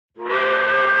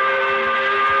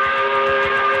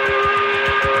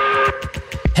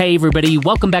Hey everybody,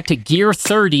 welcome back to Gear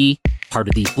 30, part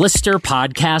of the Blister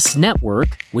Podcast Network,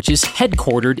 which is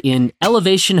headquartered in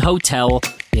Elevation Hotel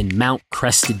in Mount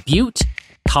Crested Butte,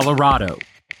 Colorado.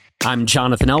 I'm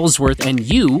Jonathan Ellsworth, and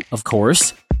you, of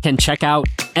course, can check out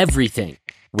everything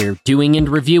we're doing and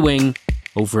reviewing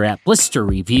over at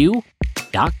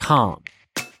blisterreview.com.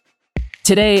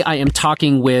 Today, I am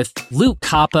talking with Luke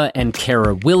Kappa and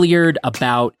Kara Williard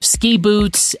about ski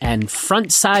boots and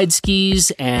front side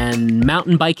skis and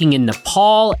mountain biking in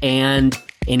Nepal and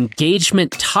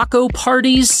engagement taco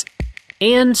parties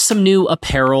and some new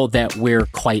apparel that we're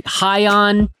quite high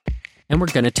on, and we're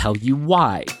going to tell you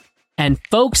why. And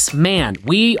folks, man,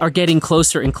 we are getting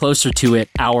closer and closer to it,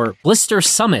 our Blister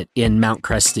Summit in Mount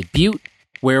Crested Butte,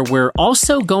 where we're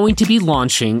also going to be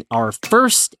launching our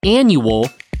first annual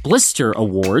Blister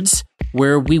Awards,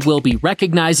 where we will be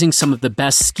recognizing some of the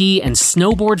best ski and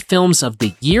snowboard films of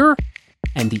the year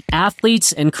and the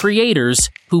athletes and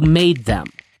creators who made them.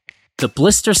 The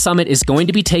Blister Summit is going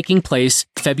to be taking place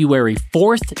February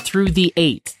 4th through the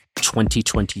 8th,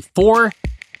 2024.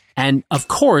 And of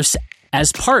course,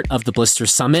 as part of the Blister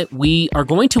Summit, we are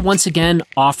going to once again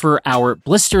offer our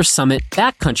Blister Summit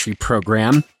Backcountry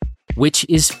program, which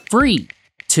is free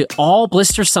to all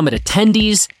Blister Summit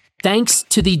attendees, thanks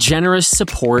to the generous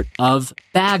support of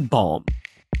Bag Balm.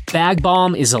 Bag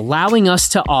Balm is allowing us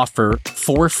to offer,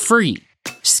 for free,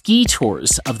 ski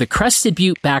tours of the Crested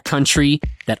Butte backcountry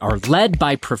that are led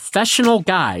by professional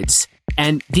guides,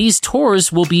 and these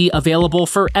tours will be available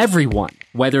for everyone,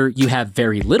 whether you have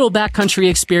very little backcountry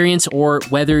experience or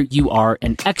whether you are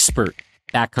an expert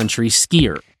backcountry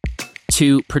skier.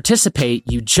 To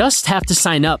participate, you just have to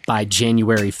sign up by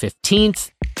January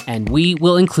 15th, and we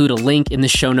will include a link in the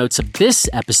show notes of this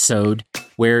episode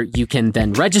where you can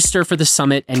then register for the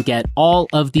summit and get all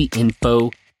of the info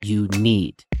you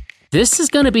need. This is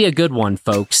going to be a good one,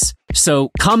 folks. So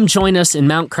come join us in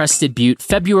Mount Crested Butte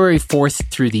February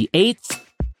 4th through the 8th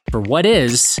for what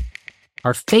is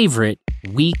our favorite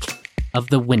week of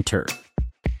the winter.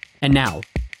 And now,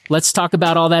 let's talk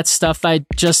about all that stuff I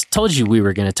just told you we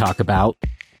were going to talk about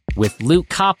with Luke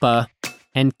Kappa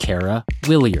and Kara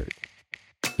Williard.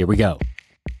 Here we go.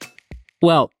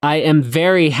 Well, I am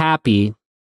very happy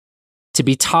to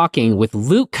be talking with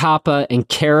Luke Kappa and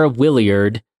Kara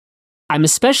Williard. I'm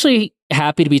especially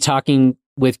happy to be talking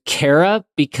with Kara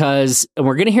because, and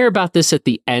we're going to hear about this at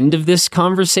the end of this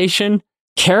conversation,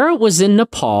 Kara was in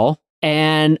Nepal,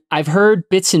 and I've heard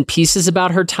bits and pieces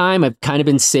about her time. I've kind of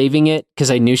been saving it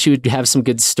because I knew she would have some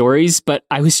good stories, but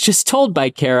I was just told by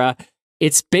Kara,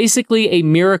 it's basically a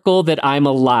miracle that I'm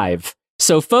alive.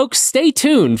 So folks, stay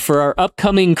tuned for our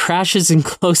upcoming Crashes and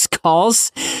Close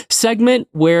Calls segment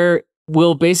where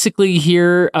we'll basically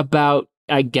hear about,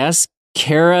 I guess,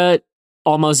 Kara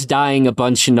almost dying a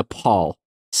bunch in Nepal.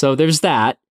 So there's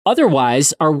that.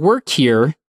 Otherwise, our work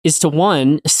here is to,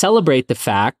 one, celebrate the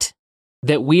fact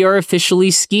that we are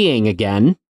officially skiing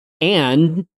again.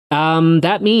 And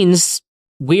that means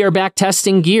we are back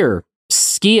testing gear,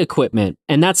 ski equipment.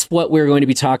 And that's what we're going to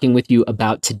be talking with you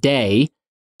about today.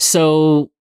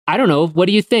 So, I don't know, what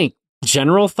do you think?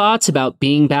 General thoughts about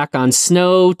being back on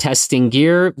snow, testing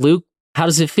gear? Luke, how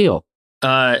does it feel?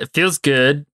 It feels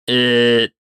good. I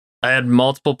had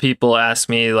multiple people ask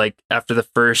me, like, after the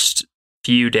first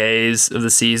few days of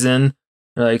the season,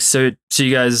 like, so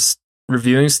you guys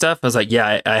reviewing stuff? I was like,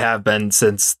 yeah, I have been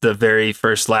since the very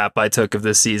first lap I took of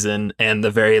this season and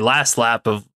the very last lap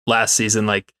of last season.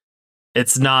 Like,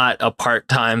 it's not a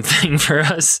part-time thing for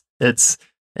us. It's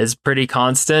pretty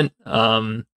constant.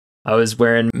 I was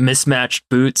wearing mismatched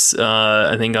boots,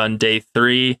 I think on day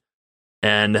 3,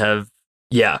 and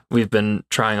we've been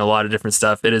trying a lot of different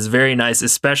stuff. It is very nice,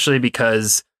 especially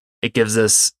because it gives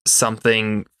us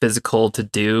something physical to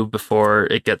do before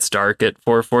it gets dark at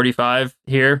 4:45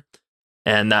 here.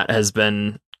 And that has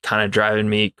been kind of driving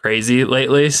me crazy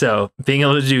lately. So being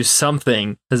able to do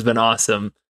something has been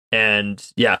awesome. And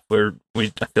yeah, I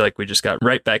feel like we just got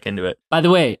right back into it. By the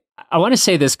way, I want to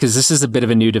say this because this is a bit of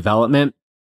a new development.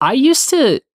 I used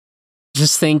to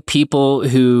just think people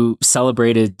who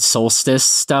celebrated solstice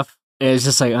stuff is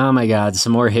just like, oh my God,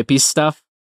 some more hippie stuff.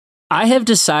 I have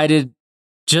decided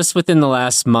just within the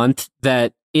last month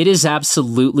that it is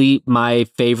absolutely my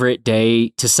favorite day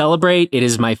to celebrate. It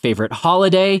is my favorite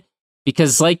holiday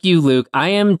because, like you, Luke, I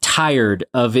am tired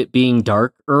of it being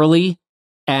dark early.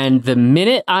 And the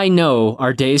minute I know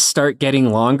our days start getting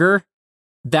longer,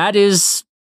 that is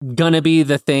gonna be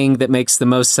the thing that makes the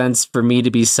most sense for me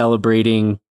to be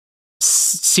celebrating,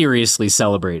 seriously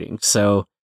celebrating. So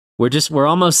we're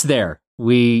almost there.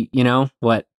 We,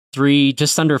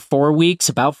 just under 4 weeks,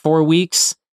 about 4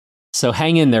 weeks. So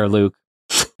hang in there, Luke.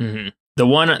 Mm-hmm. The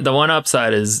one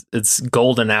upside is it's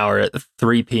golden hour at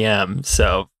 3 p.m.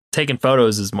 So taking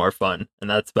photos is more fun, and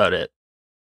that's about it.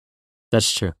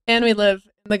 That's true. And we live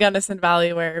in the Gunnison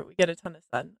Valley where we get a ton of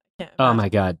sun. Oh my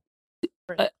God.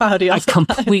 I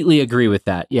completely agree with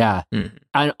that. Yeah. Mm-hmm.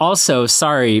 And also,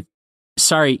 sorry,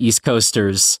 East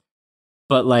Coasters,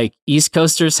 but like East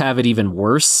Coasters have it even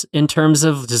worse in terms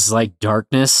of just like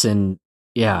darkness. And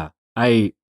yeah,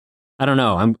 I don't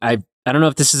know. I don't know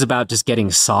if this is about just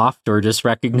getting soft or just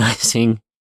recognizing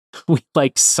we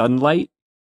like sunlight.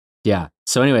 Yeah.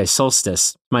 So anyway,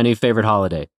 solstice, my new favorite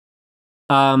holiday.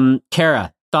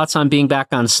 Kara, thoughts on being back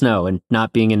on snow and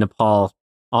not being in Nepal,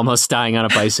 almost dying on a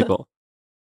bicycle?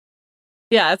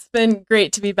 Yeah, it's been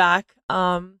great to be back.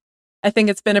 I think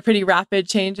it's been a pretty rapid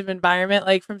change of environment,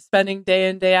 like from spending day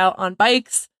in, day out on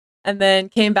bikes, and then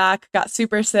came back, got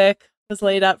super sick, was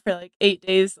laid up for like 8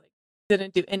 days, like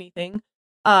didn't do anything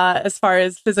as far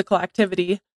as physical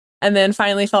activity. And then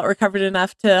finally felt recovered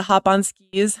enough to hop on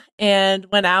skis and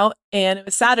went out, and it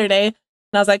was Saturday.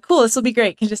 And I was like, cool, this will be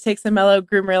great. Can just take some mellow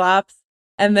groomer laps.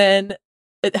 And then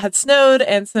it had snowed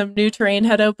and some new terrain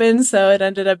had opened. So it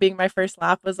ended up being my first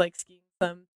lap was like skiing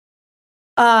some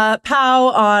POW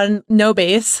on no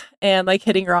base and like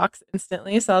hitting rocks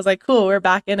instantly. So I was like, cool, we're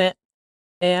back in it.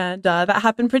 And that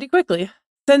happened pretty quickly.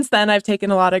 Since then, I've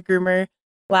taken a lot of groomer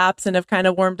laps and have kind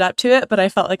of warmed up to it, but I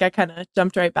felt like I kind of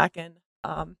jumped right back in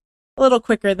a little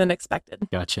quicker than expected.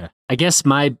 Gotcha. I guess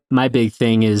my big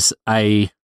thing is I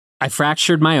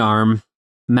fractured my arm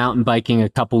mountain biking a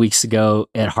couple weeks ago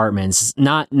at Hartman's.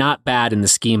 Not bad in the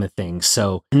scheme of things.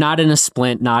 So not in a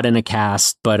splint, not in a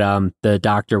cast, but the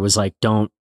doctor was like,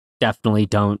 definitely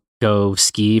don't go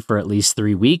ski for at least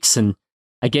 3 weeks. And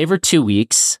I gave her 2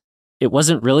 weeks. It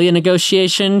wasn't really a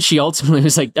negotiation. She ultimately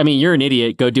was like, I mean, you're an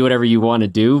idiot. Go do whatever you want to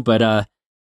do. But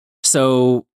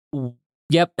so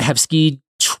yep, have skied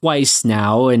twice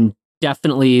now, and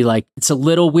definitely like it's a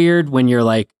little weird when you're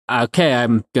like, okay,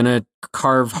 I'm gonna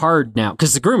carve hard now,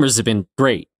 because the groomers have been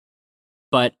great,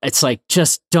 but it's like,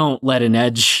 just don't let an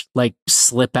edge like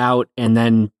slip out and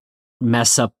then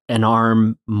mess up an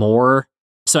arm more.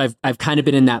 So I've kind of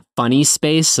been in that funny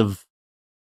space of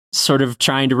sort of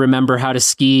trying to remember how to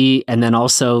ski, and then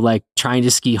also like trying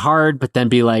to ski hard, but then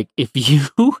be like, if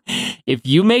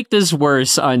you make this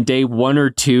worse on day 1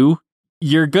 or 2,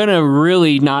 you're gonna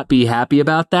really not be happy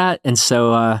about that. And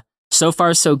so so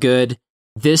far so good.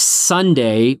 This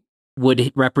Sunday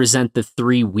would represent the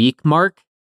 3-week mark.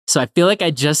 So I feel like I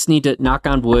just need to, knock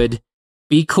on wood,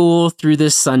 be cool through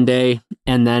this Sunday,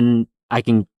 and then I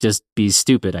can just be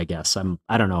stupid, I guess.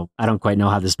 I don't know. I don't quite know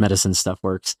how this medicine stuff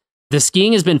works. The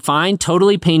skiing has been fine,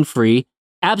 totally pain-free.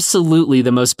 Absolutely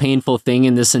the most painful thing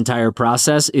in this entire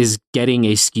process is getting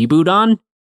a ski boot on.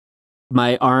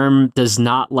 My arm does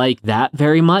not like that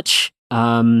very much.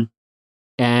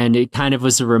 And it kind of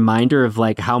was a reminder of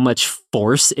like how much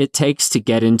force it takes to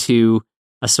get into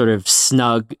a sort of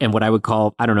snug and what I would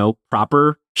call, I don't know,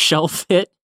 proper shell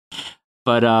fit.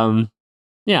 But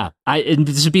yeah,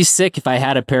 this would be sick if I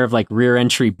had a pair of like rear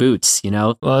entry boots, you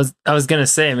know? Well, I was going to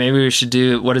say, maybe we should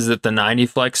do, what is it, the 90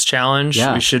 Flex Challenge?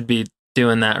 Yeah. We should be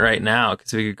doing that right now,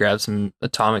 because we could grab some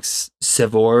Atomic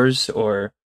Sivors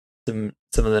or some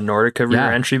of the Nordica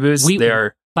rear entry boots. They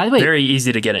are, by the way, very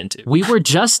easy to get into. We were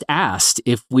just asked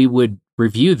if we would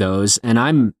review those, and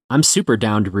I'm super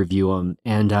down to review them.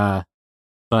 And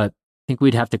but I think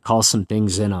we'd have to call some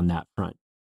things in on that front.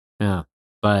 Yeah.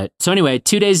 But so anyway,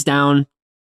 2 days down,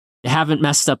 haven't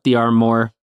messed up the arm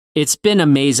more. It's been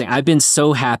amazing. I've been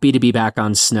so happy to be back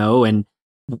on snow, and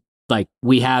like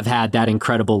we have had that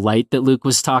incredible light that Luke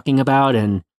was talking about,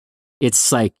 and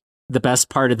it's like the best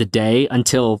part of the day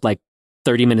until like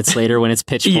 30 minutes later when it's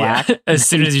pitch black. Yeah. As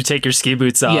soon as you take your ski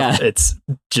boots off, it's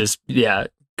just,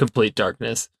 complete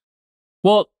darkness.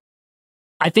 Well,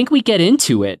 I think we get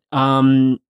into it.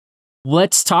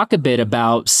 Let's talk a bit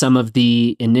about some of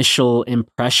the initial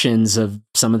impressions of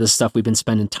some of the stuff we've been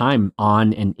spending time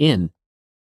on and in.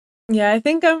 Yeah, I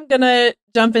think I'm going to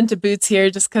jump into boots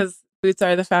here just because boots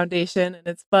are the foundation, and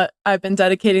it's what I've been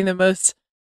dedicating the most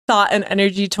thought and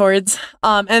energy towards.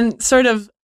 And sort of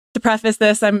to preface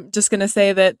this, I'm just going to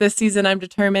say that this season I'm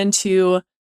determined to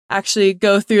actually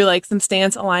go through like some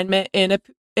stance alignment in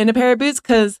a pair of boots,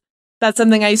 because that's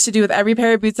something I used to do with every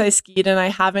pair of boots I skied, and I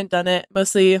haven't done it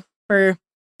mostly for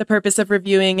the purpose of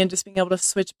reviewing and just being able to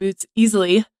switch boots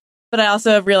easily. But I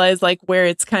also have realized like where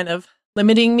it's kind of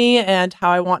limiting me and how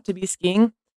I want to be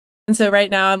skiing. And so right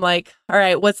now I'm like, all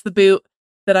right, what's the boot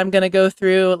that I'm going to go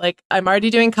through? Like I'm already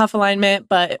doing cuff alignment,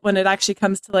 but when it actually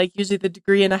comes to like usually the 1.5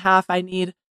 degrees I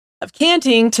need of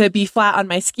canting to be flat on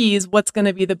my skis, what's going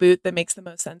to be the boot that makes the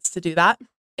most sense to do that?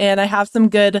 And I have some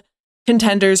good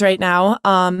contenders right now.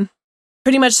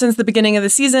 Pretty much since the beginning of the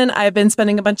season, I've been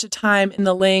spending a bunch of time in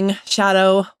the Lang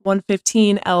Shadow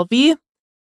 115 LV,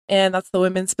 and that's the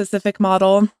women's specific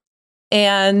model.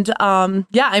 And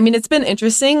it's been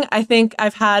interesting. I think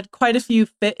I've had quite a few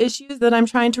fit issues that I'm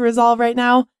trying to resolve right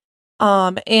now.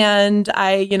 And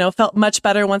I, felt much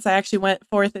better once I actually went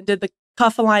forth and did the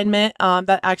cuff alignment.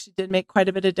 That actually did make quite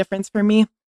a bit of difference for me.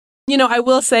 I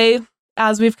will say,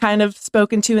 as we've kind of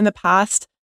spoken to in the past,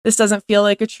 this doesn't feel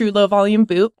like a true low volume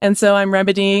boot. And so I'm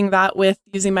remedying that with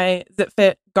using my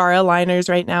ZipFit Gara liners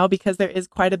right now, because there is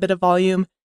quite a bit of volume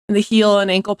in the heel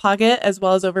and ankle pocket, as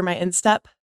well as over my instep.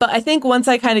 But I think once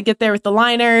I kind of get there with the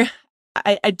liner,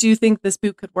 I do think this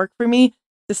boot could work for me,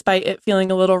 despite it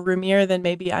feeling a little roomier than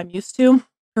maybe I'm used to.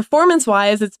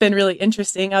 Performance-wise, it's been really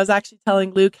interesting. I was actually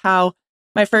telling Luke how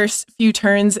my first few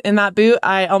turns in that boot,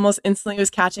 I almost instantly was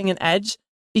catching an edge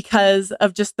because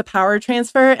of just the power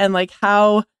transfer and like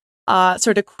how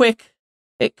sort of quick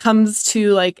it comes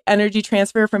to like energy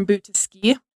transfer from boot to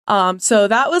ski. So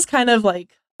that was kind of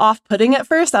like off-putting at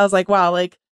first. I was like, wow,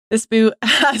 like this boot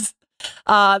has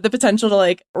the potential to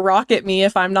like rocket me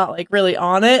if I'm not like really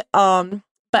on it.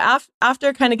 But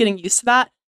after kind of getting used to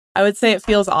that, I would say it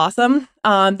feels awesome.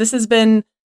 This has been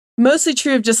mostly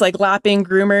true of just like lapping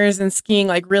groomers and skiing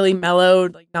like really mellow,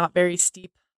 like not very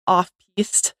steep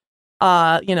off-piste,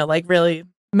 like really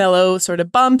mellow sort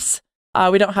of bumps.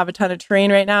 We don't have a ton of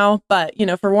terrain right now, but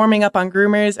for warming up on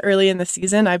groomers early in the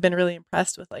season, I've been really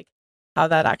impressed with like how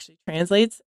that actually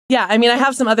translates. Yeah, I mean, I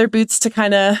have some other boots to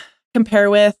kind of compare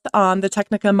with. The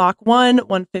Technica Mach 1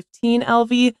 115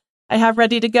 LV I have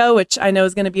ready to go, which I know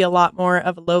is going to be a lot more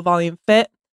of a low volume fit.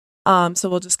 So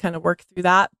we'll just kind of work through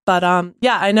that. But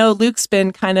I know Luke's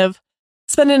been kind of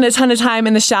spending a ton of time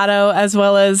in the Shadow, as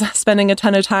well as spending a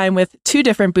ton of time with two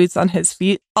different boots on his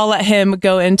feet. I'll let him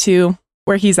go into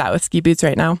where he's at with ski boots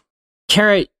right now.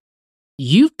 Kara,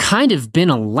 you've kind of been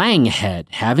a Lang head,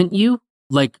 haven't you?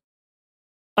 Like,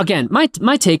 again,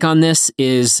 my take on this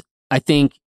is I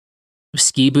think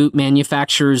ski boot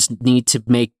manufacturers need to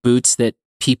make boots that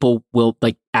people will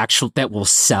that will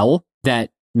sell, that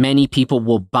many people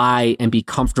will buy and be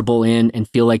comfortable in and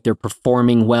feel like they're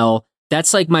performing well.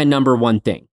 That's like my number one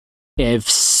thing. If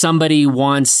somebody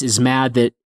is mad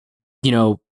that,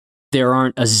 there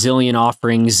aren't a zillion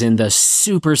offerings in the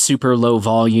super, super low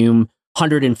volume,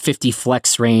 150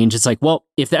 flex range, it's like, well,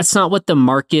 if that's not what the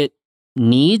market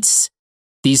needs,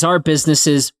 these are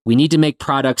businesses. We need to make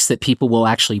products that people will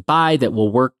actually buy, that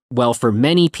will work well for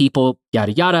many people,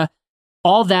 yada, yada.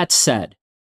 All that said,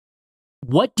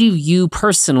 what do you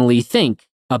personally think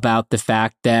about the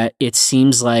fact that it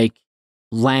seems like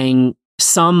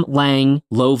some Lang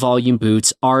low volume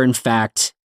boots are in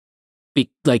fact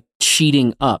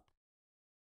cheating up?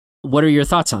 What are your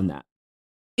thoughts on that?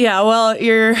 Yeah, well,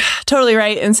 you're totally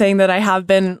right in saying that I have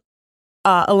been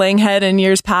a Lang head in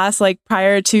years past. Like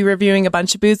prior to reviewing a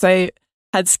bunch of boots, I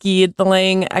had skied the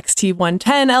Lang XT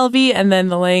 110 LV and then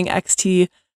the Lang XT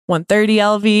 130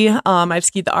 LV. I've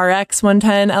skied the RX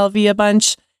 110 LV a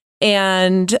bunch.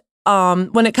 And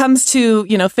when it comes to,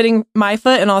 fitting my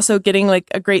foot and also getting like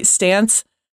a great stance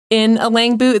in a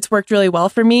Lang boot, it's worked really well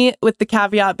for me, with the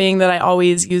caveat being that I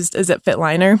always used a ZipFit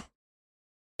liner.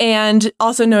 And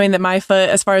also knowing that my foot,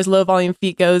 as far as low volume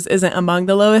feet goes, isn't among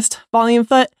the lowest volume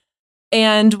foot.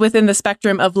 And within the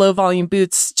spectrum of low volume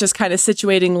boots, just kind of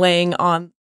situating Lang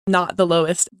on not the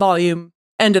lowest volume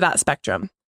end of that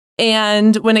spectrum.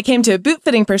 And when it came to a boot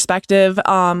fitting perspective,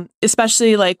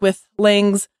 especially like with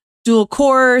Lang's dual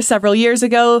core several years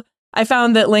ago, I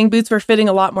found that Lang boots were fitting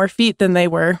a lot more feet than they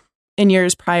were in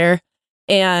years prior.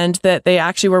 And that they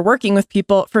actually were working with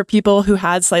people who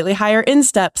had slightly higher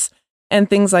insteps and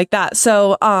things like that.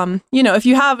 So, if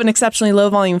you have an exceptionally low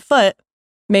volume foot,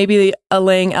 maybe a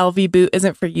Lang LV boot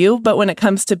isn't for you. But when it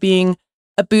comes to being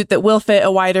a boot that will fit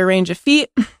a wider range of feet,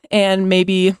 and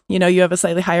maybe, you have a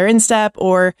slightly higher instep,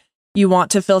 or you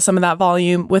want to fill some of that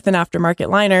volume with an aftermarket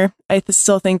liner, I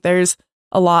still think there's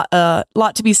a lot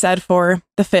to be said for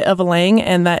the fit of a Lang,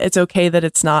 and that it's okay that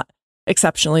it's not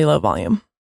exceptionally low volume.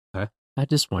 Okay. I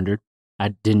just wondered. I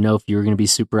didn't know if you were going to be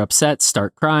super upset,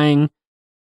 start crying,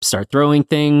 start throwing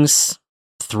things,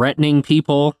 threatening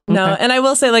people. No, Okay. and I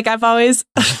will say, like, I've always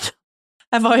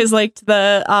liked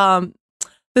the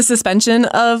suspension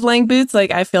of Lang boots.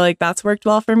 Like, I feel like that's worked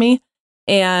well for me.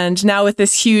 And now with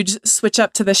this huge switch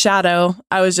up to the Shadow,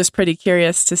 I was just pretty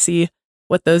curious to see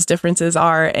what those differences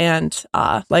are. And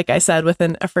like I said,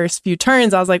 within a first few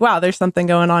turns, I was like, wow, there's something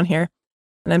going on here.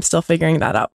 And I'm still figuring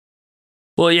that out.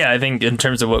 Well, yeah, I think in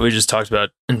terms of what we just talked about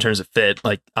in terms of fit,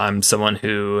 like I'm someone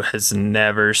who has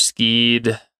never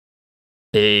skied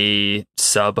a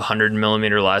sub 100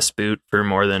 millimeter last boot for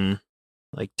more than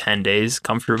like 10 days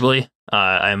comfortably.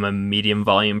 I'm a medium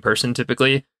volume person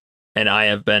typically, and I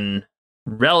have been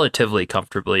relatively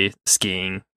comfortably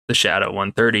skiing the Shadow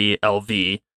 130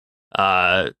 LV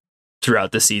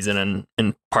throughout the season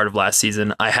and part of last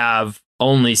season. I have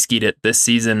only skied it this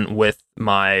season with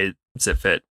my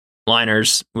ZipFit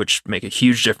liners, which make a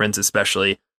huge difference,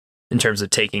 especially in terms of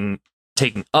taking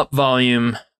up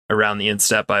volume around the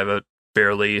instep. I have a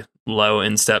fairly low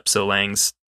instep, so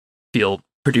langs feel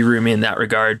pretty roomy in that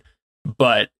regard.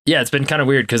 But yeah, it's been kind of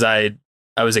weird because I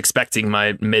was expecting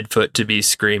my midfoot to be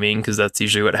screaming, because that's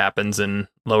usually what happens in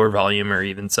lower volume or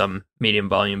even some medium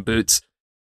volume boots.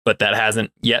 But that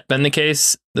hasn't yet been the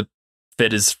case. The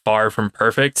fit is far from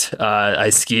perfect. I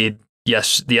skied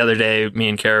the other day. Me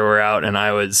and Kara were out, and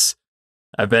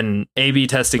I've been A/B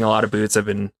testing a lot of boots. I've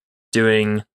been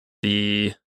doing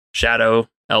the Shadow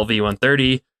LV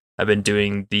 130. I've been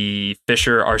doing the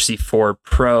Fisher RC4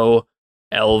 Pro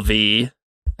LV,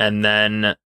 and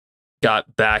then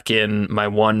got back in my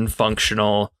one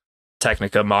functional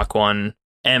Technica Mach 1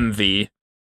 MV,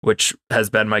 which has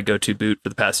been my go-to boot for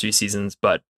the past few seasons,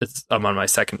 but I'm on my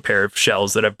second pair of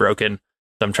shells that have broken,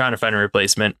 so I'm trying to find a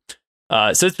replacement.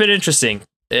 So it's been interesting.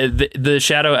 The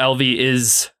Shadow LV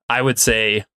is, I would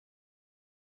say,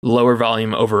 lower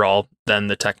volume overall than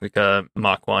the Technica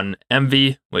Mach 1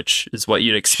 MV, which is what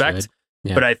you'd expect.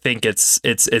 Yeah. But I think it's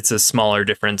a smaller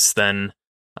difference than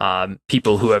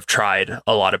people who have tried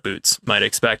a lot of boots might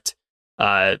expect.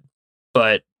 But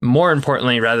more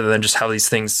importantly, rather than just how these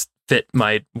things fit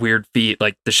my weird feet,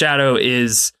 like the Shadow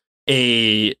it's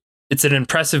an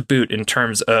impressive boot in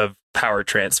terms of power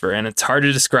transfer, and it's hard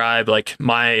to describe. Like,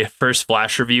 my first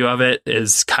flash review of it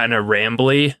is kind of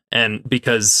rambly, and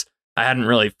because I hadn't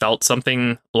really felt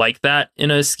something like that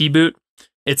in a ski boot.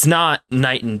 It's not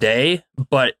night and day,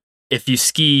 but if you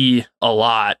ski a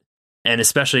lot, and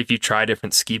especially if you try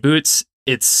different ski boots,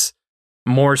 it's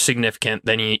more significant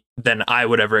than I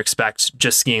would ever expect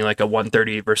just skiing like a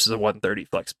 130 versus a 130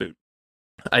 flex boot.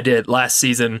 Last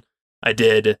season, I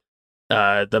did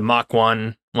the Mach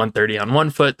 1 130 on one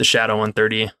foot, the Shadow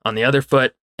 130 on the other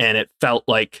foot, and it felt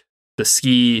like the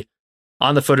ski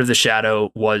on the foot of the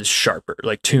Shadow was sharper,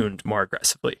 like tuned more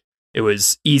aggressively. It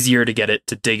was easier to get it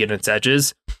to dig in its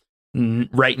edges.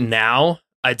 Right now,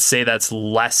 I'd say that's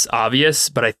less obvious,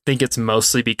 but I think it's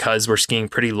mostly because we're skiing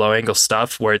pretty low angle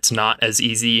stuff where it's not as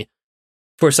easy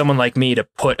for someone like me to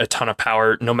put a ton of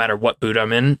power, no matter what boot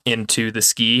I'm in, into the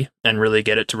ski and really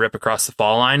get it to rip across the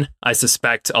fall line. I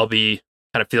suspect I'll be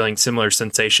kind of feeling similar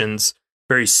sensations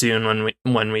very soon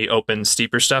when we open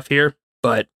steeper stuff here.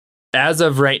 But as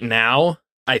of right now,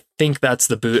 I think that's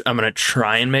the boot I'm going to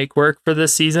try and make work for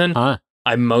this season.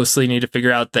 I mostly need to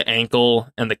figure out the ankle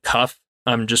and the cuff.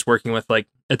 I'm just working with, like,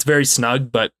 it's very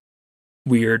snug, but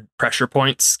weird pressure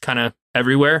points kind of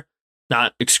everywhere.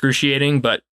 Not excruciating,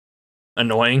 but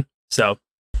annoying. So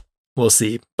we'll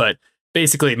see. But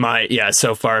basically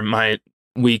so far my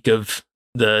week of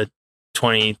the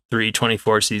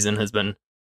 23-24 season has been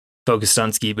focused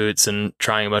on ski boots and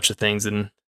trying a bunch of things and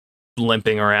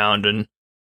limping around and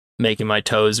making my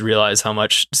toes realize how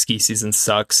much ski season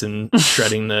sucks and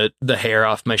shredding the hair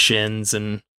off my shins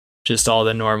and just all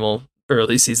the normal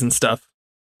early season stuff.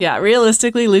 Yeah,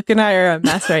 realistically, Luke and I are a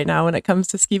mess right now when it comes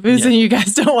to ski boots, and you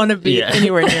guys don't want to be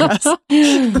anywhere near us.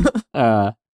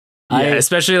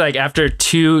 Especially like after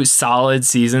 2 solid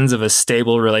seasons of a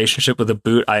stable relationship with a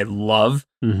boot I love.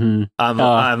 Mm-hmm.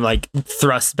 I'm like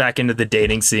thrust back into the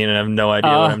dating scene and I have no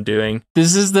idea what I'm doing.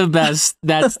 This is the best.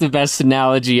 That's the best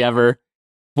analogy ever.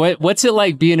 What's it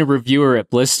like being a reviewer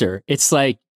at Blister? It's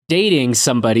like dating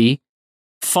somebody,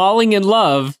 falling in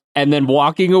love, and then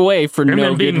walking away for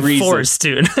no good reason. Forced,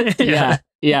 dude. Yeah.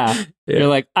 You're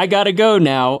like, I gotta go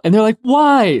now, and they're like,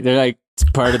 why? They're like, it's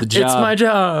part of the job. It's my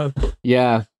job.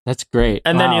 Yeah, that's great.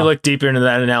 And then you look deeper into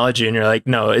that analogy, and you're like,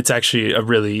 no, it's actually a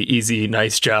really easy,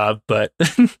 nice job, but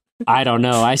I don't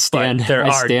know. I stand. But there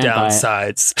are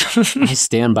downsides. I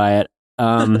stand by it.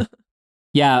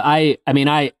 Yeah, I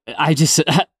mean,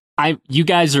 you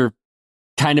guys are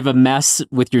kind of a mess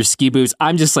with your ski boots.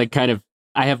 I'm just like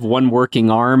I have one working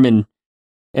arm and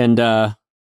kind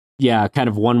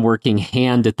of one working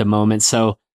hand at the moment.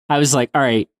 So I was like, all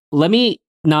right, let me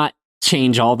not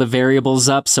change all the variables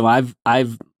up. So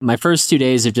my first 2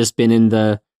 days have just been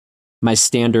in my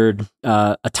standard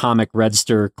Atomic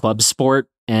Redster Club Sport,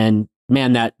 and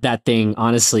man, that thing,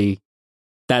 honestly,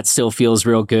 that still feels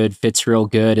real good, fits real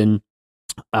good. And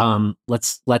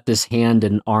let's let this hand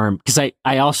and arm, because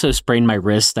I also sprained my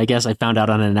wrist. I guess I found out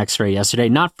on an x-ray yesterday,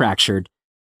 not fractured,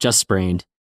 just sprained.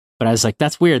 But I was like,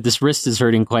 that's weird. This wrist is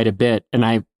hurting quite a bit. And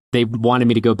I they wanted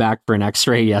me to go back for an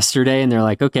x-ray yesterday, and they're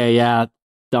like, okay, yeah,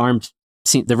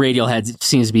 the radial head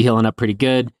seems to be healing up pretty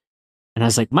good. And I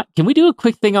was like, can we do a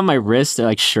quick thing on my wrist? They're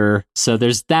like, sure. So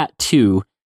there's that too.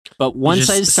 But once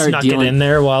I start dealing, it in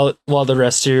there while the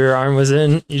rest of your arm was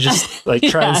in, you just like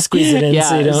try and squeeze it in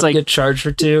so you don't get charged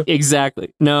for 2.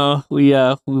 Exactly. No,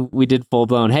 we did full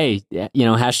blown. Hey,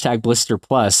 hashtag blister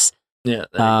plus. Yeah.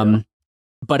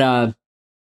 But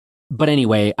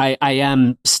anyway, I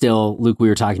am still, Luke, we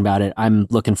were talking about it. I'm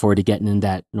looking forward to getting in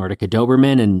that Nordica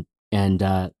Doberman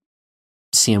and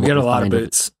seeing. We got a lot of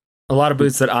boots. A lot of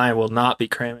boots that I will not be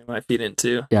cramming my feet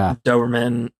into. Yeah.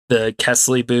 Doberman, the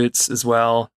Kesley boots as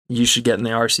well. You should get in the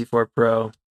RC4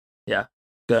 Pro. Yeah.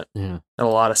 Got a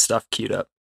lot of stuff queued up.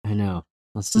 I know.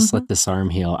 Let's just let this arm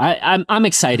heal. I'm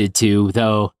excited too,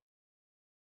 though.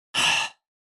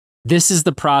 This is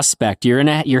the prospect.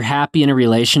 You're happy in a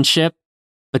relationship,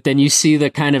 but then you see the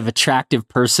kind of attractive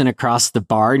person across the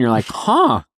bar and you're like,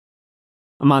 huh.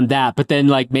 I'm on that. But then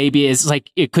like maybe it's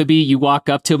like it could be you walk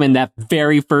up to them and that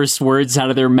very first words out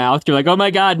of their mouth, you're like, oh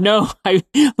my God, no,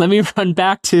 let me run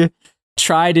back to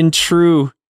tried and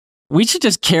true. We should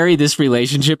just carry this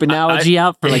relationship analogy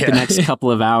out for like the next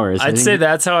couple of hours. I'd say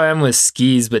that's how I am with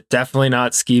skis, but definitely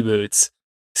not ski boots.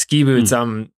 Ski boots,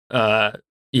 I'm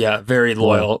very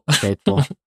loyal. Faithful.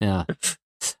 Yeah.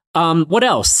 What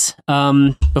else?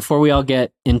 Before we all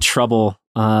get in trouble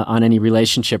on any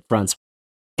relationship fronts.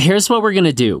 Here's what we're going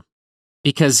to do,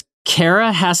 because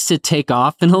Kara has to take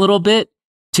off in a little bit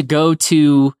to go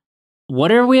to,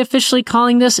 what are we officially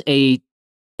calling this? An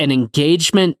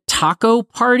engagement taco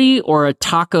party or a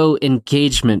taco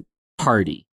engagement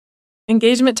party?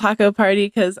 Engagement taco party,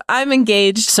 because I'm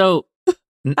engaged. So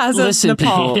as of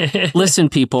Nepal. Listen,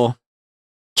 people.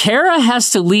 Kara has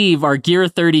to leave our Gear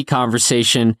 30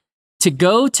 conversation to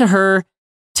go to her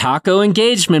taco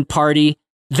engagement party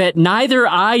that neither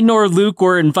I nor Luke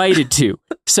were invited to.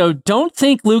 So don't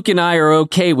think Luke and I are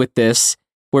okay with this.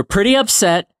 We're pretty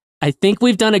upset. I think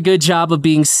we've done a good job of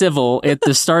being civil at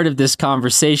the start of this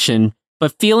conversation,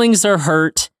 but feelings are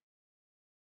hurt.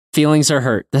 Feelings are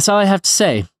hurt. That's all I have to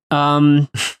say.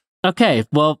 Okay,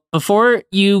 well, before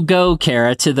you go,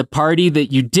 Kara, to the party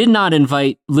that you did not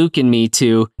invite Luke and me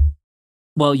to,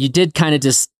 well, you did kind of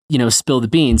just, spill the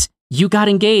beans. You got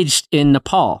engaged in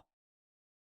Nepal.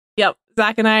 Yep.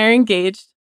 Zach and I are engaged.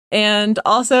 And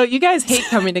also, you guys hate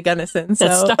coming to Gunnison. So.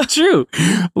 That's not true.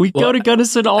 We go to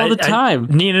Gunnison all the time.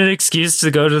 I need an excuse to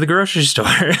go to the grocery store.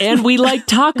 And we like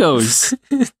tacos.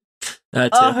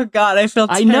 Oh, God, I feel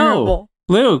terrible. I know.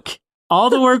 Luke, all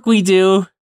the work we do,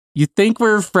 you think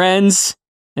we're friends,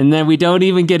 and then we don't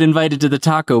even get invited to the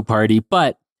taco party.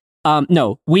 But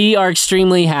no, we are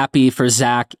extremely happy for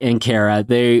Zach and Kara.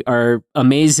 They are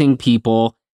amazing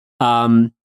people.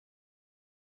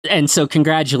 And so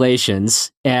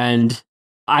congratulations. And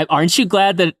aren't you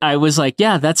glad that I was like,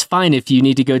 yeah, that's fine if you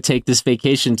need to go take this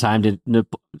vacation time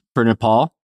for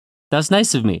Nepal? That was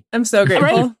nice of me. I'm so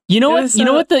grateful. Right. You know what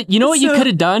you could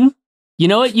have done? You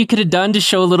know what you could have done to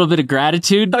show a little bit of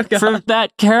gratitude for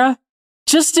that, Kara?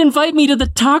 Just invite me to the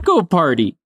taco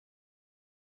party.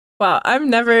 Wow, I'm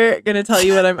never going to tell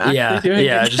you what I'm actually doing.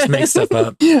 Yeah, just make stuff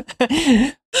up.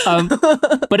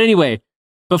 But anyway,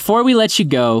 before we let you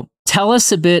go, tell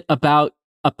us a bit about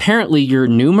apparently your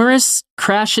numerous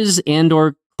crashes and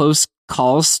or close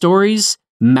call stories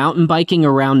mountain biking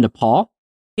around Nepal.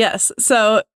 Yes.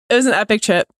 So it was an epic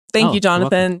trip. Thank you,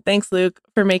 Jonathan. Thanks, Luke,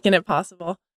 for making it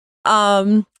possible.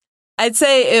 I'd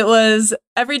say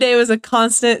every day was a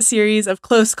constant series of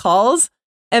close calls,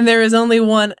 and there was only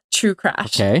one true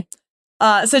crash. Okay.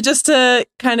 So just to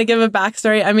kind of give a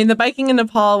backstory, I mean, the biking in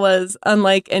Nepal was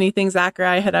unlike anything Zach or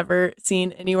I had ever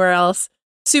seen anywhere else.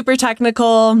 Super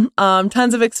technical,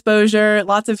 tons of exposure,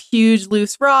 lots of huge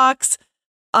loose rocks,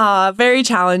 very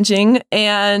challenging.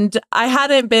 And I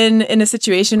hadn't been in a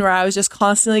situation where I was just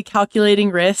constantly calculating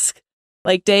risk,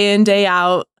 like day in, day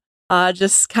out,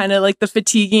 just kind of like the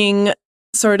fatiguing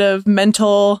sort of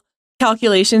mental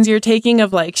calculations you're taking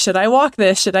of like, should I walk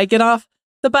this? Should I get off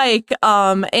the bike?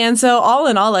 And so all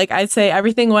in all, like I'd say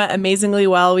everything went amazingly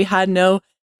well. We had no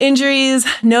injuries,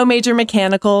 no major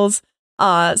mechanicals.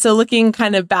 So looking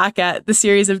kind of back at the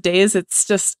series of days, it's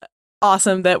just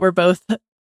awesome that we're both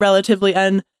relatively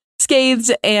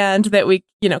unscathed and that we,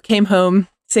 came home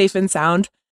safe and sound.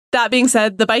 That being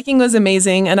said, the biking was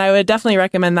amazing, and I would definitely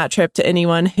recommend that trip to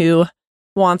anyone who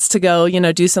wants to go,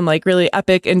 do some like really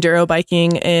epic enduro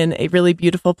biking in a really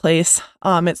beautiful place.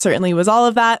 It certainly was all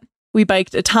of that. We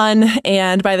biked a ton,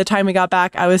 and by the time we got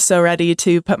back, I was so ready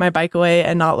to put my bike away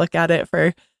and not look at it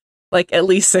for like at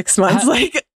least 6 months.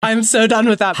 I'm so done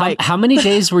with that bike. How many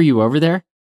days were you over there?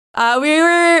 We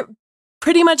were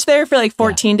pretty much there for like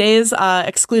 14 days,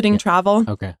 excluding travel.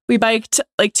 Okay. We biked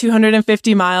like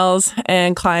 250 miles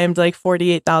and climbed like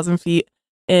 48,000 feet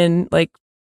in like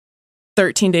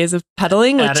 13 days of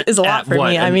pedaling, which is a lot for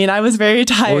me. I mean, I was very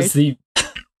tired.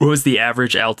 What was the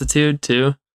average altitude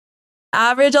too?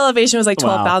 Average elevation was like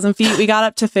 12,000 feet. We got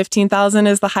up to 15,000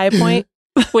 is the high point.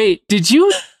 Wait, did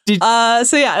you?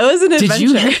 So yeah, it was an adventure.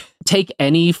 Did you take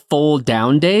any full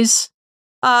down days?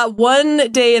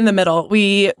 1 day in the middle.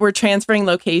 We were transferring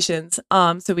locations.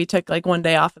 So we took like 1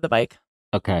 day off of the bike.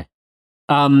 Okay.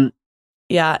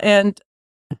 Yeah, and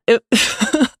it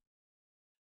it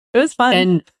was fun.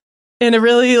 And in a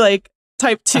really like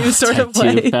type 2 sort of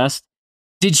way. Fest.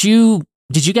 Did you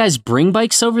guys bring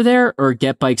bikes over there or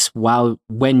get bikes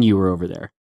when you were over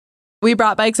there? We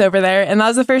brought bikes over there, and that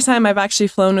was the first time I've actually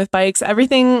flown with bikes.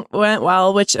 Everything went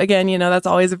well, which again, that's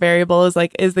always a variable, is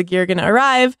like, is the gear going to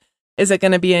arrive? Is it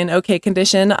going to be in okay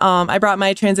condition? I brought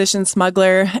my transition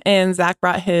smuggler, and Zach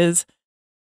brought his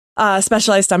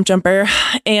specialized stump jumper,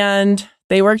 and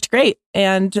they worked great.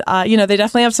 And, they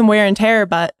definitely have some wear and tear,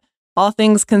 but all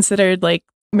things considered, like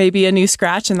maybe a new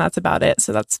scratch, and that's about it.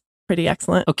 So that's pretty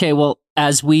excellent. Okay, well,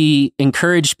 as we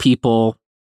encourage people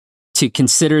to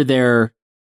consider their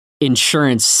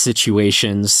insurance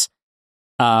situations,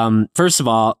 first of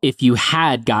all, if you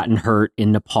had gotten hurt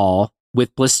in Nepal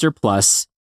with Blister Plus,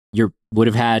 you would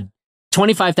have had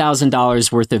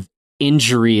 $25,000 worth of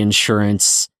injury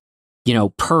insurance,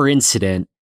 per incident.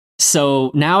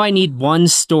 So now I need one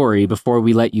story before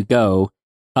we let you go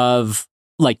of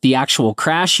like the actual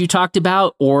crash you talked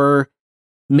about, or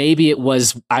maybe it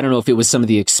was, I don't know if it was some of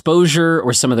the exposure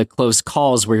or some of the close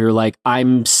calls where you're like,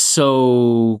 I'm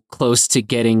so close to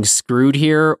getting screwed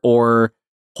here, or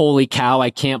holy cow, I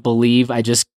can't believe I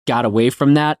just got away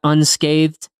from that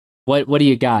unscathed. What do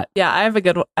you got? Yeah, I have a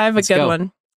good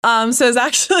one. So it's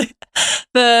actually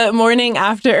the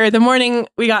morning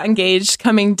we got engaged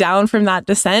coming down from that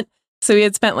descent. So we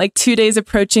had spent like 2 days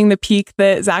approaching the peak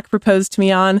that Zach proposed to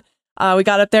me on. We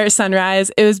got up there at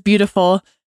sunrise. It was beautiful.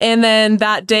 And then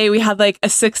that day we had like a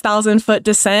 6,000 foot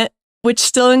descent, which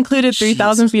still included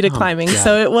 3,000 feet of climbing.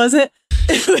 So it was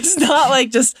not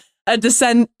like just a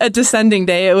descending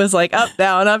day. It was like up,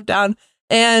 down.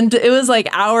 And it was like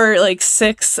hour like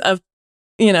 6 of,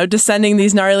 descending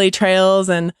these gnarly trails.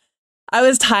 And I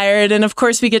was tired. And of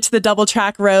course we get to the double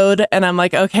track road and I'm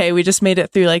like, okay, we just made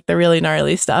it through like the really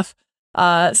gnarly stuff.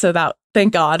 So that,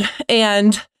 thank God.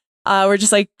 And we're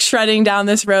just like shredding down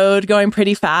this road, going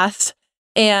pretty fast.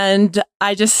 And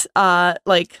I just, there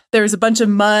was a bunch of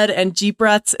mud and Jeep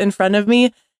ruts in front of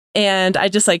me. And I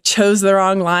just like chose the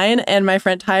wrong line. And my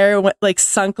front tire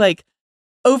sunk like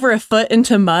over a foot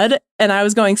into mud. And I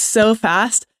was going so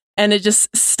fast and it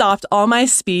just stopped all my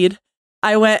speed.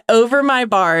 I went over my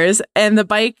bars and the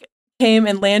bike came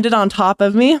and landed on top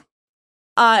of me.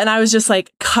 And I was just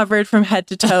like covered from head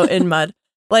to toe in mud.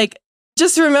 Like,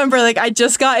 just remember, like, I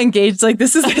just got engaged. Like,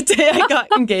 this is the day I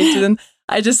got engaged. And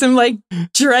I just am like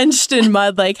drenched in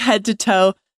mud, like head to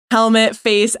toe, helmet,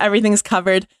 face, everything's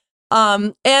covered.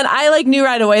 And I like knew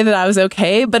right away that I was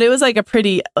okay, but it was like a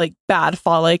pretty like bad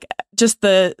fall, like just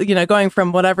the, going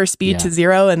from whatever speed to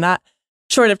zero in that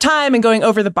short of time and going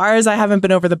over the bars. I haven't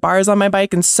been over the bars on my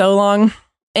bike in so long.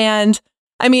 And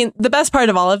I mean, the best part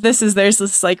of all of this is there's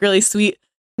this like really sweet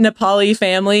Nepali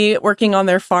family working on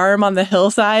their farm on the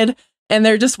hillside, and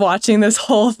they're just watching this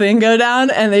whole thing go down.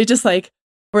 And they just like,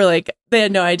 were like, they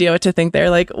had no idea what to think. They're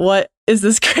like, what is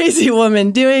this crazy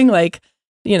woman doing? Like,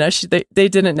 they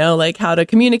didn't know like how to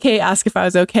communicate, ask if I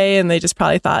was okay. And they just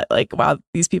probably thought like, wow,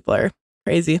 these people are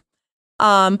crazy.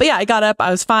 But yeah, I got up,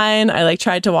 I was fine. I like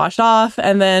tried to wash off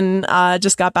and then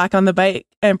just got back on the bike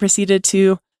and proceeded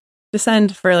to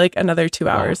descend for like another 2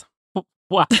 hours.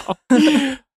 Wow.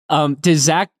 Does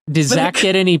Zach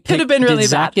get any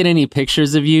get any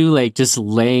pictures of you like just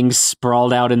laying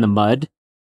sprawled out in the mud?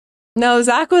 No,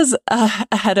 Zach was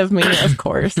ahead of me, of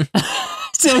course.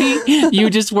 So you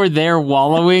just were there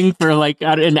wallowing for like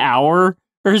an hour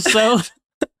or so?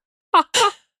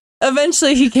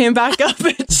 Eventually he came back up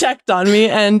and checked on me,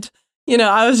 and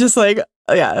I was just like,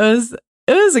 oh, yeah,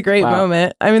 it was a great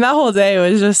moment. I mean, that whole day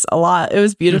was just a lot. It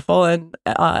was beautiful and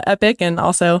epic, and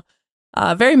also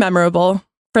very memorable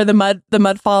for the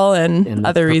mud fall and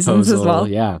other reasons as well.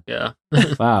 Yeah.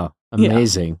 Wow.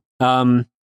 Amazing. Yeah.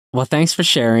 Well, thanks for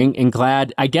sharing, and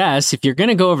glad, I guess, if you're going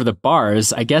to go over the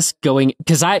bars, I guess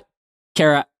because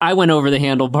Kara, I went over the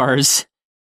handlebars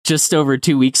just over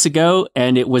 2 weeks ago,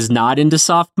 and it was not into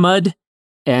soft mud.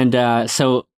 And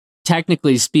so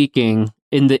technically speaking,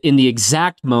 in the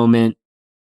exact moment,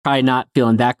 probably not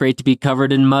feeling that great to be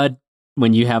covered in mud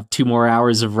when you have 2 more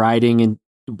hours of riding and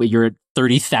you're at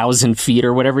 30,000 feet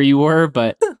or whatever you were,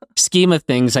 but scheme of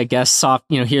things, I guess soft,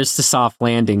 here's to soft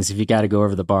landings if you got to go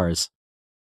over the bars.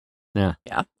 Yeah.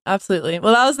 Yeah, absolutely.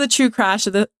 Well, that was the true crash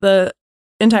of the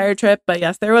entire trip. But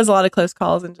yes, there was a lot of close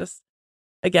calls, and just,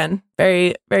 again,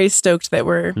 very, very stoked that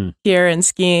we're here and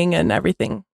skiing and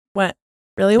everything went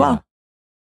really well.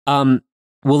 Yeah.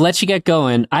 We'll let you get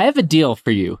going. I have a deal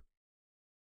for you.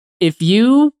 If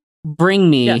you bring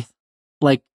me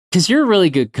because you're a really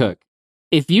good cook.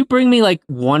 If you bring me like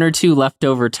 1 or 2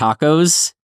 leftover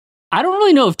tacos, I don't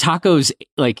really know if tacos,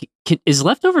 is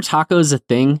leftover tacos a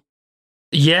thing?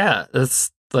 Yeah, that's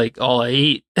like all I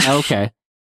eat. Okay.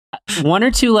 1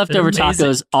 or 2 leftover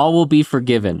tacos, all will be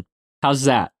forgiven. How's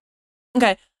that?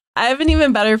 Okay. I have an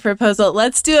even better proposal.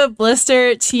 Let's do a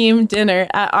blister team dinner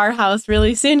at our house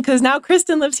really soon, because now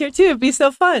Kristen lives here too. It'd be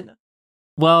so fun.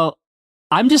 Well,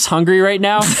 I'm just hungry right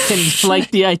now and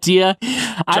like the idea.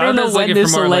 I don't know when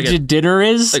this alleged dinner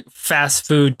is. Like fast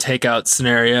food takeout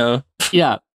scenario.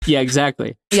 Yeah,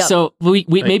 exactly. Yep. So we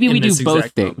maybe we do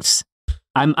both things.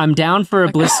 I'm down for a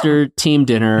blister team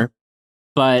dinner,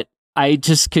 but I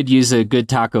just could use a good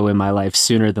taco in my life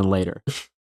sooner than later.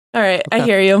 All right, okay. I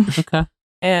hear you. Okay.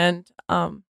 And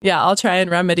I'll try and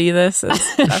remedy this as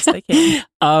best I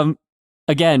can.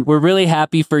 Again, we're really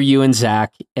happy for you and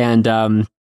Zach, and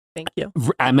thank you.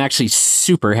 I'm actually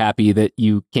super happy that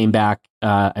you came back.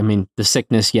 I mean, the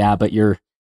sickness, but you're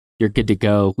good to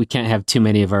go. We can't have too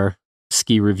many of our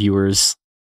ski reviewers,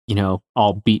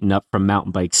 all beaten up from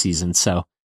mountain bike season. So,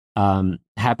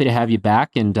 happy to have you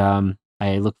back, and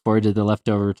I look forward to the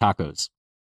leftover tacos.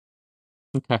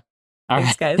 Okay. All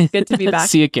Thanks, right. guys. Good to be back.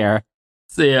 See you, Kara.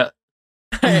 See ya.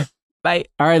 All right. Bye.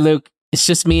 All right, Luke. It's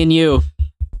just me and you.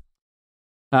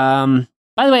 By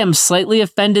the way, I'm slightly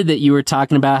offended that you were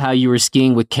talking about how you were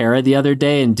skiing with Kara the other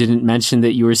day and didn't mention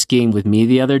that you were skiing with me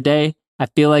the other day. I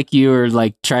feel like you were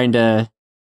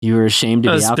you were ashamed to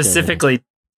be out there. Specifically,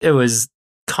 it was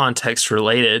context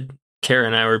related. Kara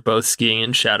and I were both skiing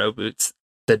in shadow boots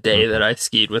the day that I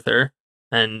skied with her,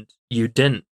 and you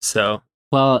didn't. So,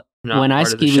 well, when I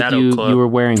skied with you, you were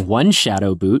wearing one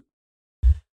shadow boot.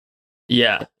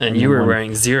 Yeah, and you were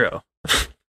wearing 0.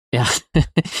 Yeah.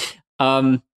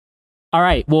 All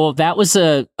right. Well, that was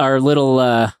our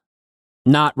little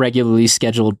not regularly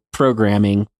scheduled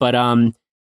programming, but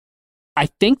I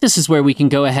think this is where we can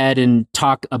go ahead and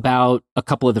talk about a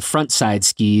couple of the front side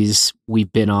skis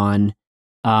we've been on.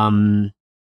 Do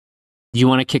you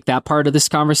want to kick that part of this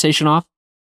conversation off?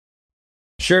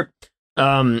 Sure.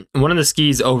 One of the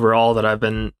skis overall that I've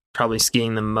been probably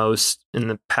skiing the most in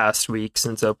the past week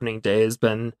since opening day has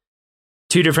been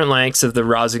 2 different lengths of the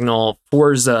Rossignol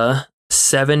Forza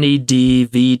 70D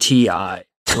VTI,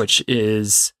 which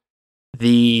is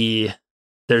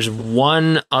there's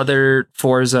one other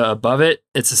Forza above it.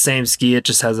 It's the same ski. It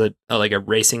just has a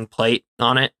racing plate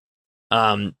on it.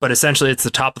 But essentially it's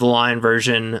the top of the line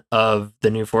version of the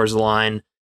new Forza line,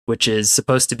 which is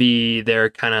supposed to be their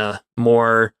kind of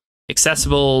more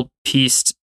accessible,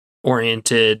 piste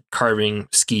oriented carving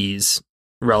skis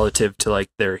relative to like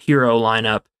their hero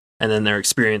lineup and then their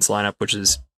experience lineup, which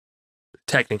is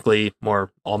technically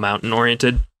more all mountain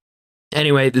oriented.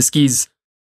 Anyway, the skis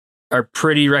are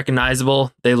pretty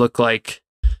recognizable. They look like,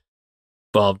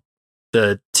 well,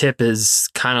 the tip is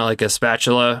kind of like a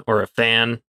spatula or a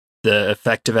fan. The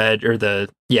effective edge the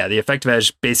effective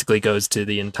edge basically goes to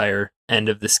the entire end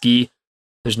of the ski.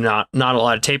 There's not a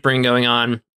lot of tapering going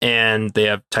on, and they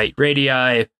have tight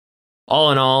radii.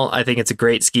 All in all, I think it's a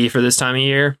great ski for this time of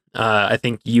year. I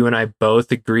think you and I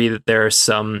both agree that there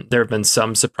have been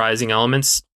some surprising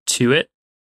elements to it.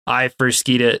 I first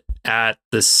skied it at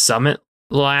the summit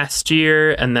last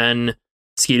year and then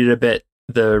skied it a bit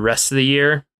the rest of the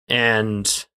year.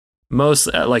 And most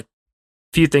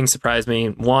few things surprised me.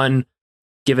 One,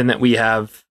 given that we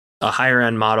have a higher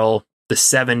end model, the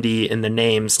 70 in the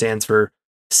name stands for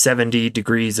 70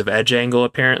 degrees of edge angle,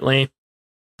 apparently.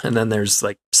 And then there's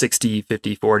like 60,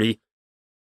 50, 40.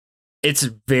 It's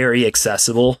very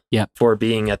accessible for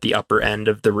being at the upper end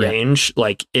of the range.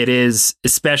 Like it is,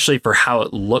 especially for how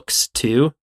it looks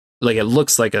too. Like it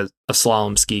looks like a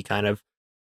slalom ski kind of.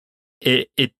 It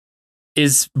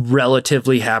is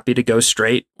relatively happy to go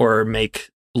straight or make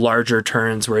larger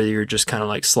turns where you're just kind of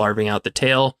like slarving out the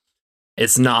tail.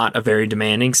 It's not a very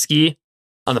demanding ski.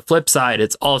 On the flip side,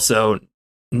 it's also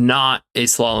not a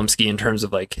slalom ski in terms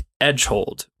of like edge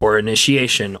hold or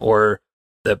initiation or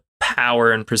the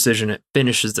power and precision it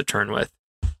finishes the turn with.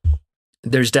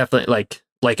 There's definitely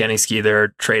like any ski, there are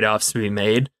trade-offs to be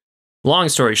made. Long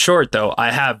story short, though,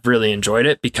 I have really enjoyed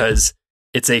it because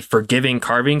it's a forgiving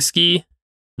carving ski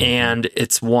and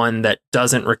it's one that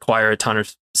doesn't require a ton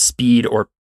of speed or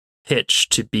pitch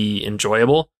to be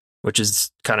enjoyable, which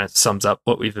is kind of sums up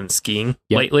what we've been skiing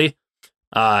lately.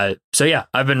 So yeah,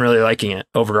 I've been really liking it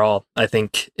overall. I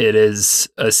think it is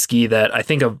a ski that I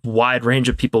think a wide range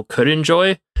of people could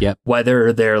enjoy. Yep.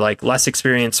 Whether they're like less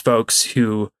experienced folks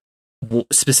who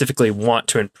specifically want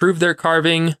to improve their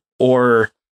carving,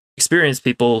 or experienced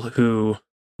people who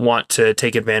want to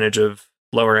take advantage of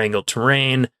lower angle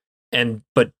terrain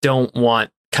but don't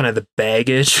want kind of the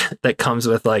baggage that comes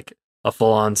with like a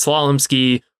full-on slalom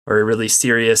ski or a really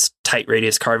serious tight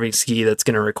radius carving ski that's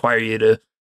going to require you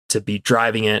to be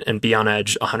driving it and be on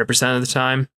edge 100% of the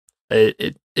time.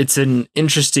 It's an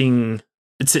interesting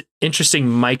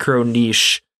micro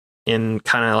niche in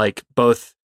kind of like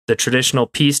both the traditional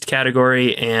pieced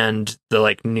category and the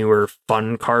like newer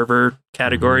fun carver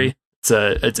category. It's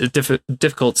a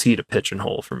difficult ski to pitch and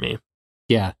hole for me.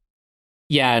 Yeah,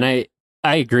 and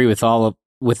I agree with all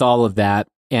of that.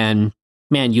 And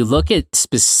man, you look at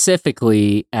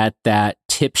specifically at that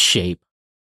tip shape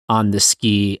on the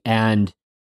ski, and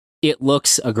it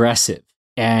looks aggressive,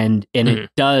 and it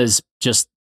does just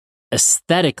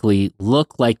aesthetically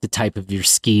look like the type of your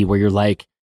ski where you're like,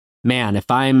 man, if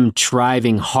I'm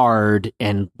driving hard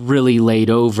and really laid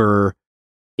over,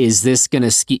 is this going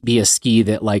to be a ski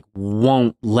that like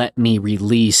won't let me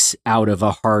release out of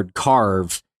a hard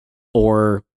carve,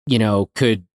 or, you know,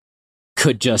 could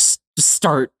just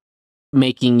start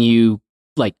making you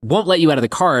like, won't let you out of the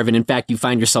carve. And in fact, you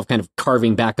find yourself kind of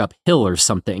carving back uphill or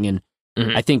something. And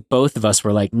I think both of us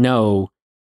were like, no,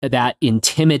 that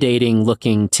intimidating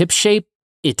looking tip shape,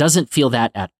 it doesn't feel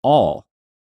that at all.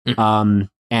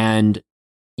 And,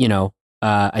 you know,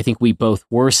 I think we both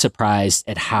were surprised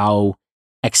at how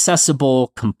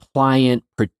accessible, compliant,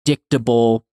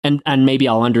 predictable, and maybe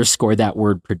I'll underscore that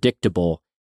word predictable,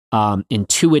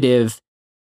 intuitive,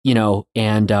 you know,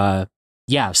 and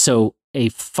so a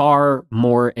far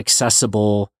more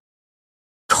accessible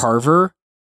carver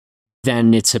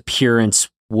than its appearance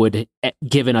would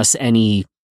given us any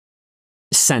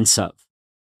sense of,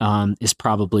 is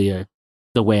probably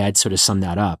the way I'd sort of sum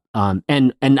that up.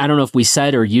 And I don't know if we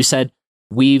said or you said,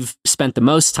 we've spent the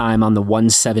most time on the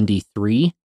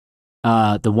 173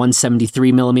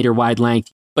 millimeter wide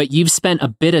length, but you've spent a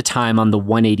bit of time on the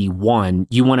 181.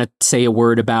 You want to say a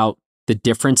word about the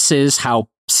differences, how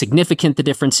significant the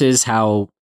differences, how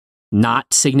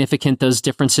not significant those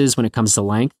differences when it comes to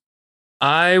length?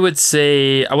 I would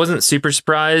say I wasn't super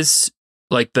surprised.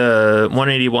 Like the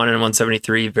 181 and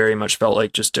 173 very much felt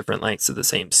like just different lengths of the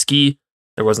same ski.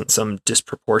 There wasn't some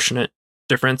disproportionate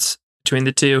difference between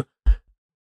the two.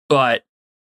 But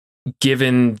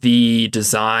given the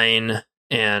design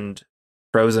and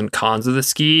pros and cons of the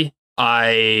ski,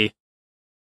 I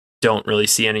don't really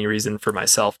see any reason for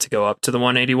myself to go up to the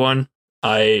 181.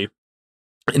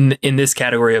 In this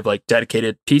category of like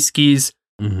dedicated piece skis,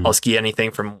 I'll ski anything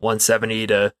from 170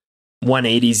 to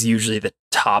 180 is usually the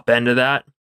top end of that.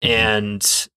 And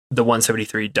the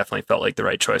 173 definitely felt like the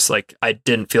right choice. Like I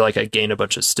didn't feel like I gained a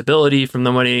bunch of stability from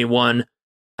the 181.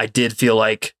 I did feel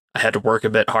like I had to work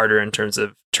a bit harder in terms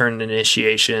of turn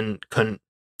initiation, couldn't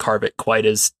carve it quite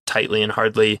as tightly and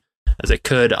hardly as I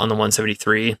could on the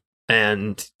 173.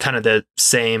 And kind of the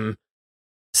same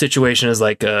situation as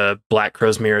like a Black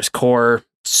Crow's Mirror's Core,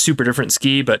 super different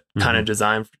ski, but kind of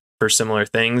designed for similar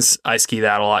things. I ski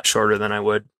that a lot shorter than I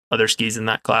would other skis in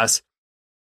that class.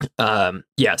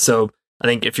 So I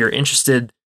think if you're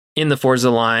interested in the Forza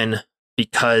line,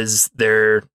 because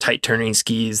they're tight turning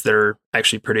skis that are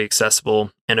actually pretty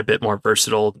accessible and a bit more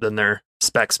versatile than their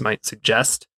specs might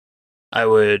suggest, I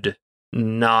would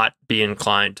not be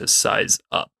inclined to size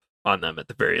up on them at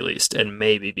the very least, and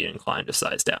maybe be inclined to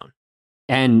size down.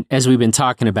 And as we've been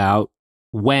talking about,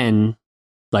 when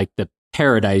like the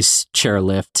Paradise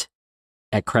chairlift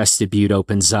at Crested Butte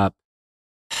opens up,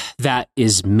 that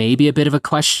is maybe a bit of a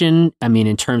question. I mean,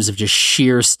 in terms of just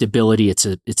sheer stability, it's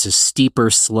a steeper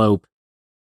slope.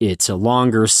 It's a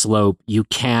longer slope. You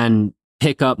can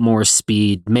pick up more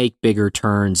speed, make bigger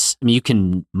turns. I mean, you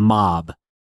can mob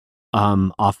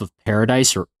off of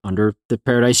Paradise or under the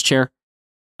Paradise chair.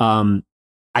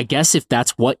 I guess if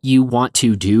that's what you want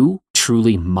to do,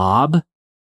 truly mob,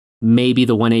 maybe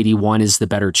the 181 is the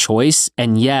better choice.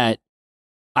 And yet,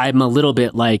 I'm a little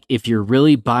bit like, if you're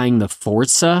really buying the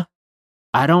Forza,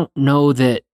 I don't know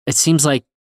that it seems like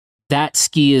that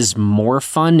ski is more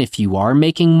fun if you are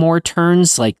making more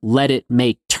turns. Like, let it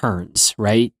make turns,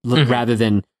 right? Rather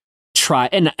than try.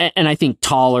 And I think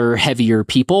taller, heavier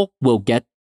people will get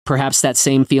perhaps that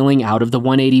same feeling out of the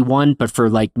 181. But for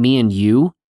like me and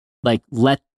you, like,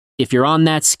 if you're on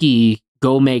that ski,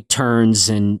 go make turns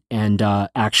and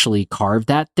actually carve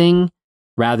that thing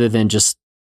rather than just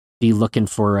be looking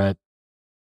for a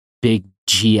big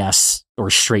GS or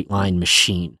straight line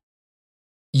machine.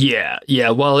 Yeah.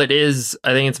 Well, it is.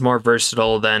 I think it's more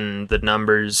versatile than the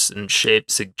numbers and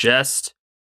shapes suggest.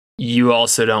 You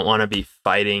also don't want to be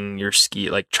fighting your ski,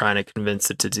 like trying to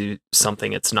convince it to do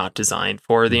something it's not designed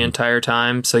for the entire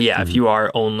time. So yeah, if you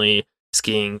are only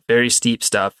skiing very steep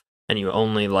stuff and you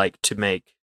only like to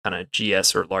make kind of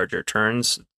GS or larger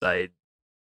turns, I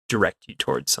direct you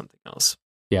towards something else.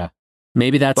 Yeah.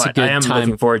 Maybe that's a good time. I am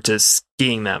looking forward to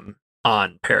skiing them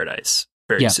on Paradise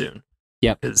very soon.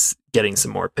 Yeah. Because getting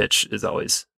some more pitch is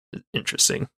always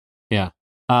interesting. Yeah.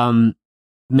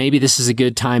 Maybe this is a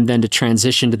good time then to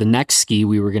transition to the next ski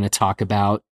we were going to talk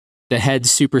about, the Head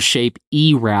Super Shape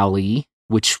E-Rally,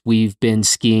 which we've been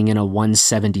skiing in a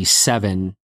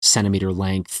 177 centimeter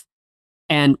length.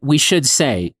 And we should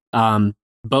say,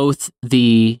 both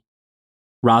the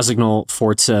Rossignol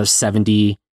Forza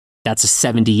 70, that's a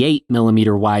 78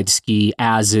 millimeter wide ski,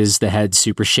 as is the Head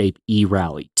Super Shape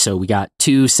E-Rally. So we got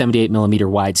two 78 millimeter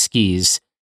wide skis.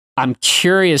 I'm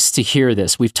curious to hear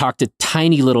this. We've talked a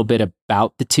tiny little bit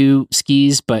about the two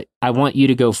skis, but I want you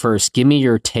to go first. Give me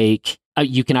your take.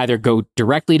 You can either go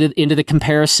directly into the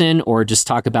comparison or just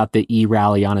talk about the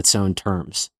E-Rally on its own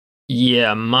terms.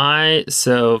 Yeah,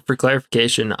 so for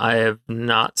clarification, I have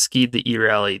not skied the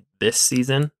E-Rally this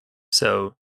season.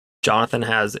 So Jonathan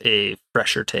has a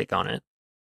fresher take on it.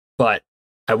 But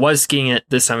I was skiing it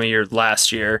this time of year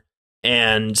last year,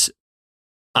 and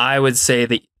I would say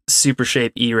the Super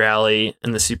Shape E-Rally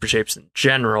and the Super Shapes in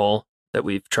general that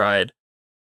we've tried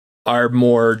are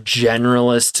more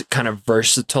generalist, kind of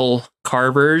versatile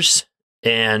carvers,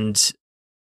 and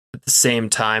at the same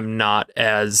time not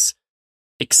as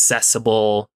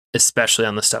accessible, especially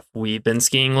on the stuff we've been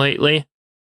skiing lately.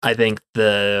 I think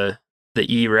the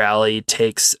E-Rally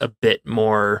takes a bit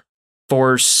more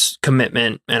force,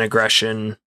 commitment, and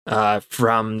aggression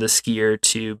from the skier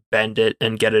to bend it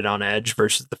and get it on edge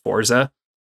versus the Forza.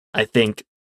 I think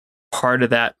part of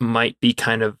that might be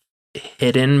kind of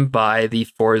hidden by the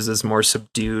Forza's more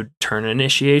subdued turn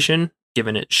initiation,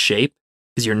 given its shape,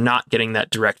 because you're not getting that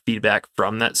direct feedback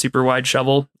from that super wide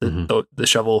shovel. The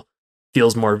shovel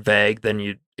feels more vague than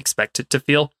you'd expect it to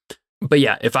feel. But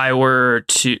yeah, if I were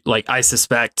to, I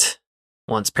suspect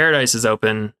once Paradise is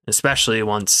open, especially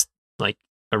once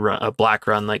a black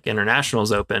run like International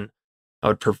is open, I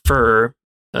would prefer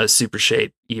a Super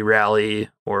Shape E-Rally,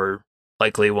 or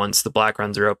likely once the black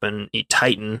runs are open,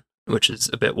 E-Titan, which is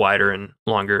a bit wider and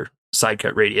longer side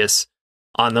cut radius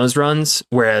on those runs.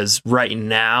 Whereas right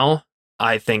now,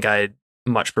 I think I'd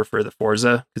much prefer the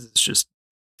Forza because it just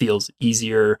feels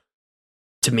easier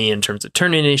to me in terms of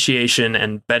turn initiation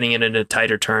and bending it into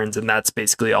tighter turns. And that's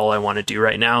basically all I want to do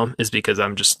right now, is because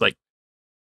I'm just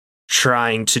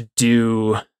trying to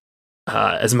do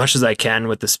as much as I can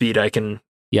with the speed I can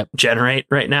generate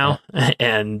right now.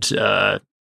 And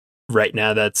right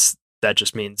now that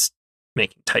just means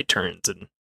making tight turns and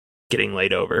getting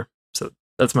laid over. So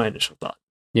that's my initial thought.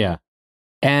 Yeah.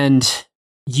 And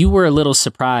you were a little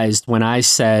surprised when I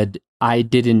said I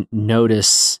didn't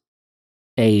notice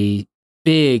a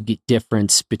big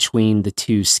difference between the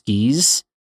two skis.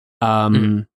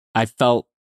 I felt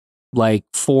like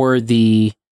for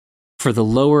the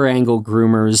lower angle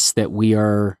groomers that we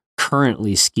are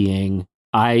currently skiing,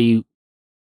 I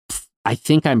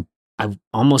think I'm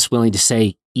almost willing to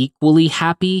say equally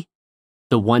happy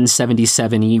the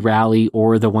 177 E-Rally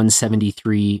or the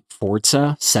 173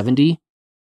 Forza 70.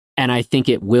 And I think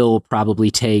it will probably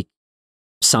take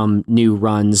some new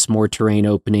runs, more terrain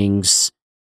openings,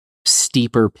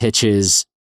 steeper pitches,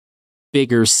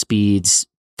 bigger speeds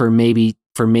for me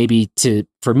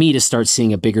to start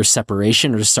seeing a bigger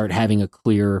separation or to start having a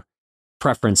clear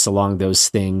preference along those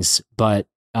things. But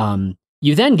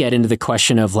you then get into the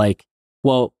question of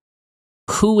well,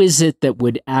 who is it that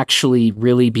would actually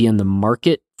really be in the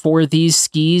market for these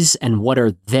skis, and what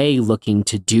are they looking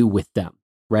to do with them,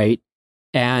 right?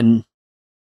 And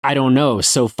I don't know.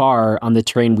 So far on the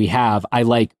terrain we have, I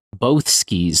like both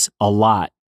skis a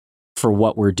lot for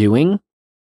what we're doing.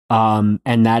 And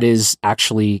that is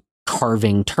actually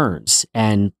carving turns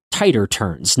and tighter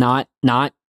turns, not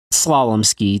slalom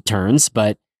ski turns,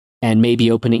 and maybe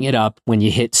opening it up when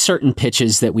you hit certain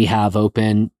pitches that we have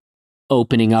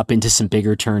opening up into some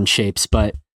bigger turn shapes.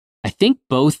 But I think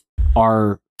both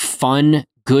are fun,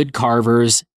 good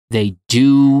carvers. They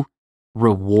do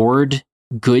reward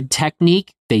good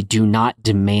technique. They do not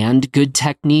demand good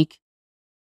technique.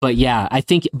 But yeah, I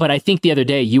think the other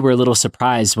day you were a little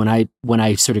surprised when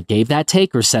I sort of gave that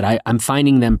take, or said I'm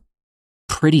finding them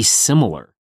pretty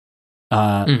similar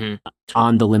on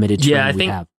the limited terrain we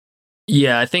have.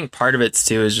 Yeah, I think part of it's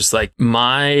too is just like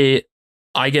I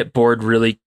get bored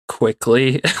really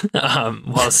quickly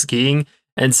while skiing.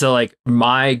 And so like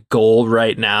my goal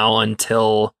right now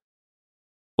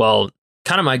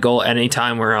kind of my goal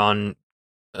anytime we're on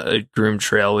a groomed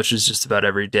trail, which is just about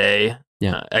every day.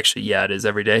 Yeah. Actually, yeah, it is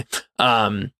every day.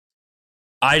 I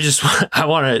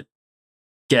want to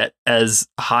get as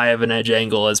high of an edge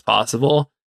angle as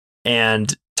possible,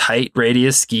 and tight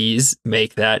radius skis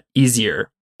make that easier,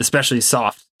 especially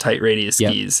soft tight radius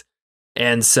skis.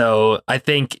 And so I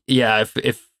think, yeah,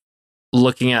 if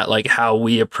looking at like how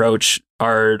we approach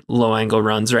our low angle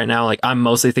runs right now, like I'm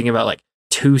mostly thinking about like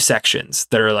 2 sections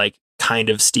that are like kind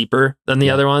of steeper than the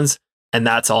other ones. And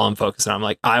that's all I'm focused on. I'm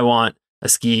like, I want a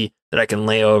ski that I can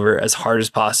lay over as hard as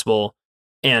possible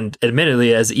and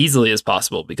admittedly as easily as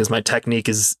possible, because my technique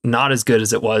is not as good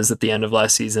as it was at the end of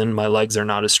last season. My legs are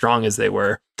not as strong as they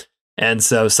were. And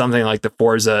so something like the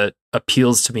Forza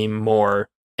appeals to me more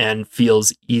and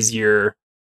feels easier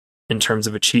in terms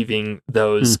of achieving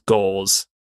those goals.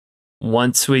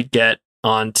 Once we get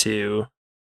onto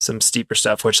some steeper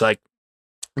stuff, which like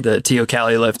the Tio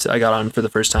Cali lift I got on for the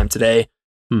first time today,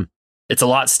 it's a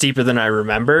lot steeper than I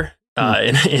remember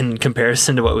in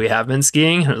comparison to what we have been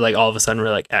skiing. Like all of a sudden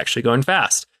we're like actually going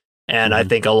fast. And I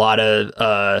think a lot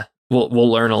of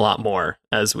we'll learn a lot more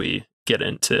as we get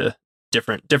into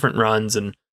different runs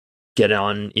and get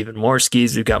on even more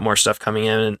skis. We've got more stuff coming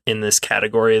in this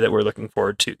category that we're looking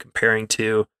forward to comparing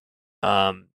to.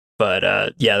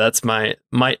 But yeah, that's my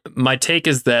take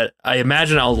is that I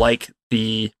imagine I'll like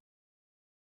the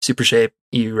Super Shape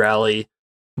E-Rally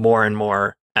more and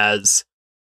more as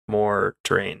more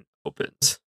terrain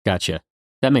opens. Gotcha.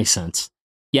 That makes sense.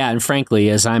 Yeah, and frankly,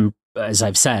 as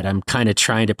I've said, I'm kind of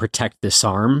trying to protect this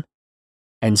arm.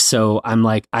 And so I'm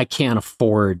like, I can't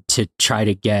afford to try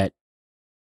to get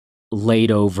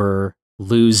laid over,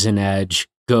 lose an edge,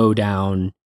 go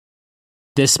down.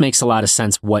 This makes a lot of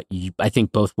sense I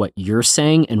think both what you're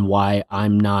saying and why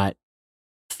I'm not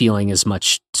feeling as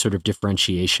much sort of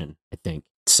differentiation, I think.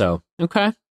 So,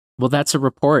 okay. Well, that's a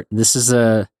report. This is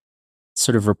a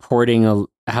sort of reporting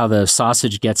how the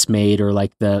sausage gets made, or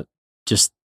like this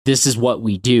is what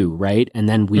we do, right? And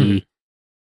then we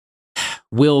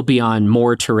will be on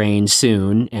more terrain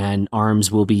soon, and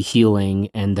arms will be healing,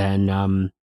 and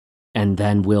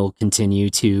then we'll continue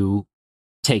to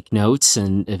take notes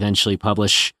and eventually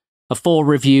publish a full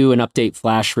review and update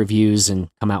flash reviews and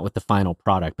come out with the final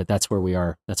product. But that's where we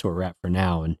are. That's where we're at for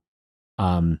now. And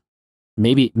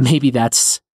maybe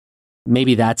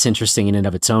that's interesting in and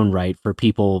of its own right for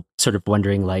people sort of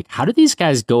wondering, like, how do these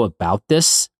guys go about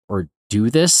this or do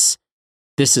this?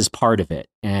 This is part of it.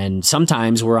 And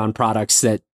sometimes we're on products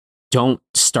that don't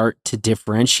start to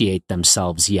differentiate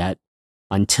themselves yet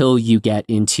until you get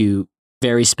into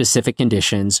very specific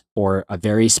conditions or a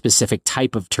very specific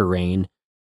type of terrain.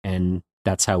 And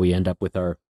that's how we end up with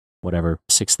our,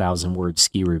 6,000 word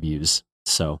ski reviews.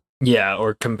 So, yeah,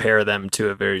 or compare them to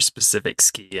a very specific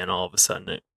ski and all of a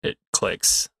sudden it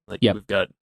clicks. Like we've got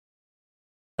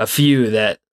a few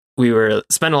that we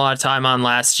spent a lot of time on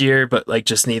last year, but like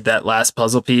just need that last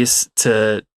puzzle piece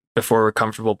before we're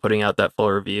comfortable putting out that full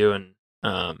review. And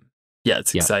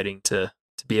it's exciting to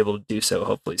be able to do so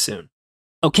hopefully soon.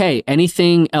 Okay,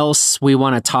 anything else we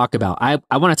want to talk about? I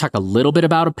want to talk a little bit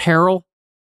about apparel,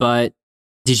 but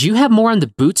did you have more on the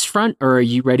boots front, or are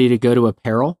you ready to go to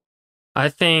apparel? I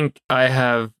think I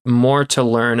have more to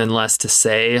learn and less to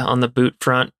say on the boot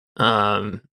front.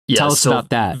 Tell us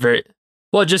about that. Very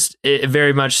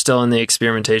much still in the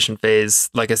experimentation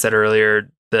phase. Like I said earlier,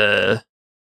 the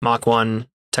Mach 1,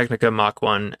 Technica Mach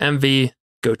 1 MV,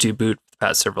 go-to boot for the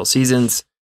past several seasons.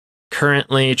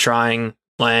 Currently trying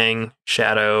Lang,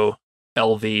 Shadow,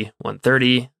 LV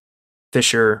 130,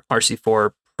 Fisher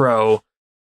RC4 Pro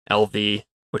LV,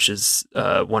 which is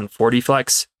 140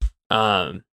 flex.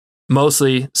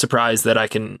 Mostly surprised that I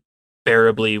can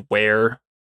bearably wear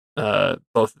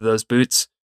both of those boots.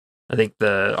 I think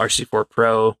the RC4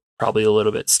 Pro probably a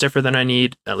little bit stiffer than I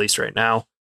need, at least right now,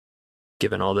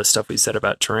 given all this stuff we said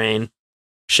about terrain.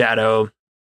 Shadow,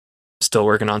 still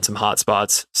working on some hot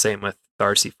spots. Same with the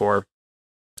RC4.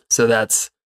 So that's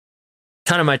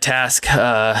kind of my task,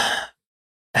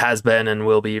 has been and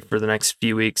will be for the next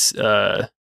few weeks.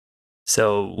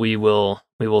 So we will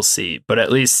see. But at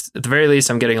the very least,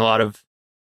 I'm getting a lot of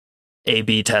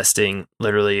A/B testing,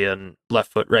 literally on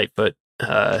left foot, right foot.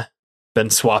 Been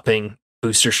swapping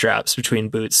booster straps between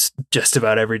boots just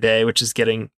about every day, which is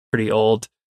getting pretty old.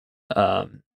 But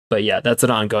yeah, that's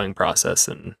an ongoing process,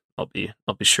 and I'll be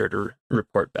sure to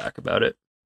report back about it.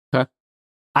 Okay.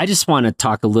 I just want to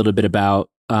talk a little bit about,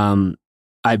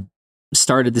 I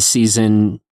started the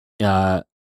season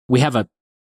we have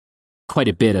quite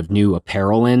a bit of new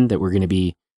apparel in that we're going to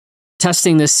be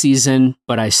testing this season.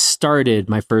 But I started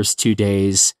my first 2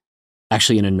 days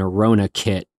actually in a Nerona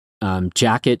kit,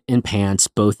 jacket and pants,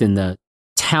 both in the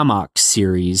Tamok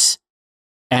series.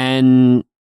 And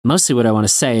mostly what I want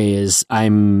to say is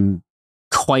I'm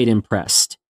quite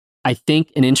impressed. I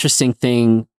think an interesting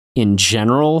thing in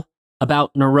general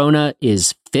about Nerona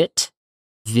is fit.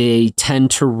 They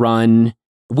tend to run,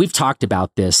 we've talked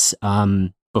about this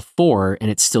before, and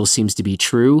it still seems to be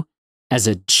true. As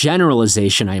a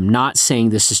generalization, I am not saying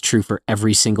this is true for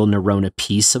every single Nerona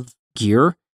piece of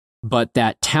gear, but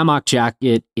that Tamok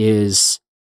jacket is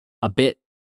a bit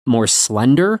more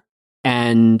slender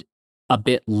and a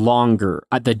bit longer.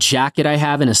 The jacket I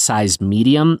have in a size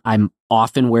medium, I'm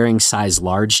often wearing size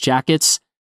large jackets.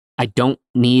 I don't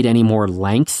need any more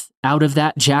length out of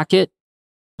that jacket,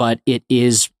 but it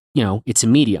is, it's a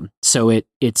medium. So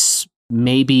it's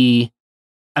maybe,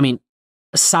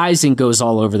 sizing goes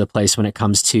all over the place when it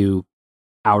comes to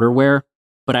outerwear,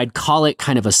 but I'd call it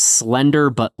kind of a slender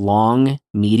but long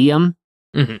medium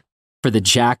for the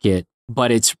jacket,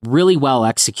 but it's really well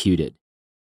executed.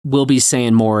 We'll be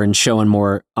saying more and showing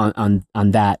more on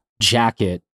that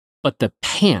jacket, but the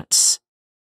pants,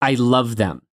 I love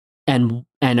them. And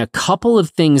a couple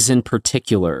of things in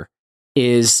particular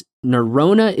is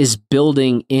Nerona is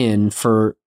building in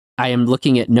for, I am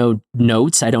looking at no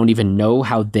notes. I don't even know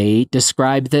how they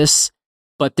describe this,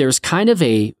 but there's kind of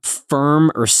a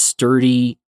firm or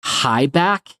sturdy high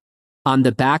back on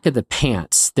the back of the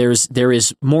pants. There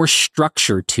is more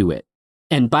structure to it.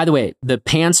 And by the way, the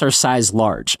pants are size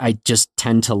large. I just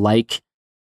tend to like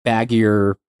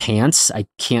baggier pants. I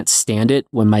can't stand it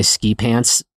when my ski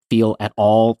pants feel at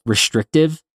all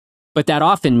restrictive, but that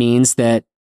often means that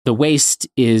the waist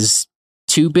is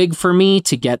too big for me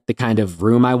to get the kind of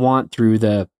room I want through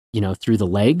the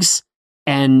legs.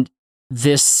 And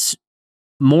this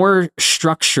more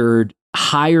structured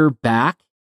higher back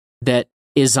that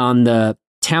is on the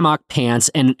Tamok pants,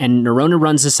 and Nerona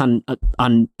runs this on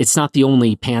it's not the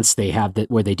only pants they have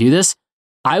where they do this.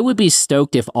 I would be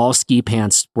stoked if all ski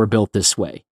pants were built this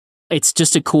way. It's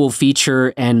just a cool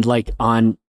feature, and like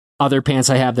on other pants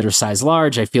I have that are size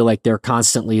large, I feel like I'm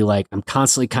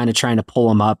constantly kind of trying to pull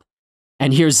them up.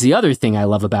 And here's the other thing I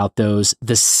love about those.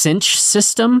 The cinch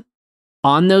system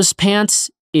on those pants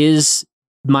is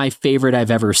my favorite I've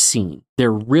ever seen.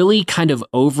 They're really kind of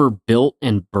overbuilt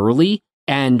and burly.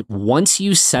 And once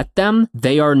you set them,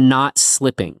 they are not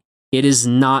slipping. It is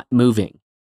not moving.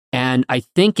 And I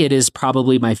think it is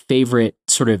probably my favorite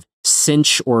sort of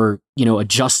cinch or,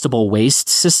 adjustable waist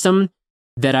system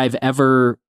that I've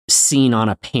ever seen on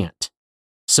a pant.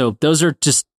 So those are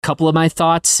just a couple of my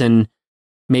thoughts, and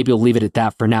maybe we'll leave it at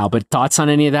that for now. But thoughts on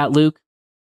any of that, Luke?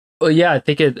 Well, yeah, I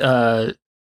think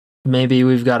maybe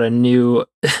we've got a new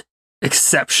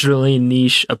exceptionally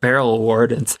niche apparel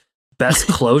award. It's Best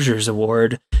Closures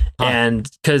Award. And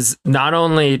because not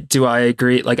only do I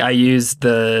agree, like I use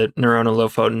the Nerona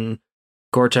Lofoten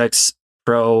Gore-Tex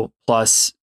Pro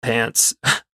Plus pants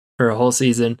for a whole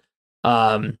season.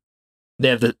 They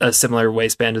have a similar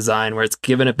waistband design where it's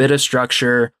given a bit of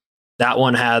structure. That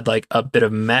one had like a bit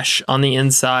of mesh on the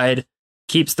inside,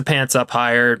 keeps the pants up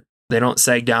higher. They don't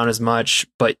sag down as much,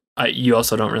 but you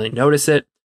also don't really notice it.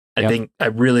 I think I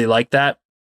really like that.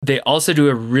 They also do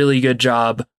a really good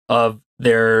job of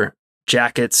their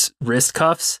jackets' wrist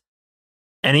cuffs.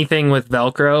 Anything with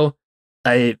Velcro,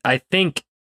 I think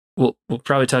we'll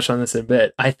probably touch on this in a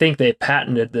bit. I think they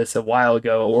patented this a while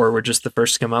ago, or were just the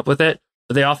first to come up with it.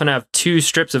 But they often have 2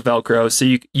 strips of Velcro,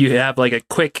 so you have like a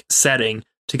quick setting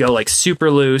to go like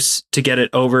super loose to get it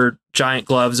over giant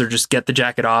gloves or just get the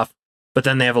jacket off. But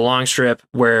then they have a long strip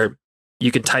where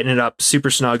you can tighten it up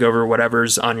super snug over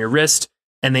whatever's on your wrist.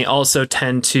 And they also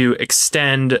tend to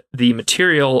extend the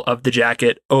material of the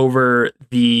jacket over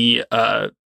the,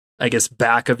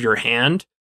 back of your hand.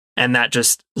 And that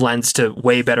just lends to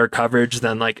way better coverage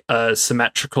than like a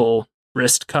symmetrical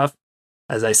wrist cuff.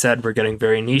 As I said, we're getting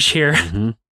very niche here.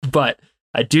 But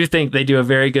I do think they do a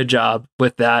very good job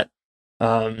with that.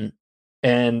 And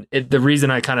the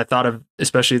reason I kind of thought of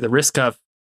especially the wrist cuff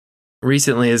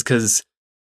recently is because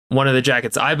one of the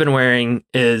jackets I've been wearing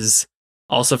is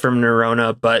also from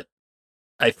Nerona, but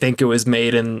I think it was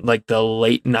made in like the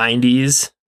late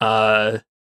 90s,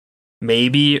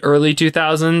 maybe early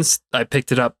 2000s. I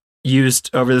picked it up used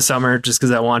over the summer just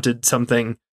because I wanted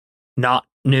something not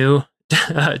new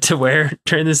to wear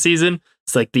during the season.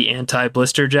 It's like the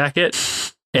anti-blister jacket.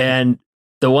 And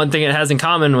the one thing it has in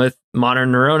common with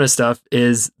modern Nerona stuff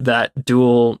is that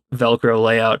dual Velcro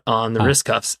layout on the wrist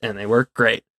cuffs, and they work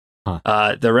great.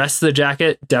 The rest of the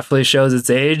jacket definitely shows its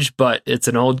age, but it's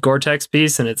an old Gore-Tex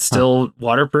piece and it's still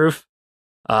waterproof.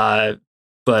 But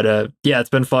yeah, it's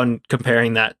been fun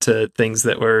comparing that to things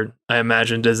that were, I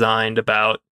imagine, designed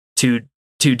about two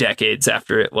decades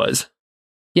after it was.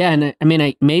 Yeah, and I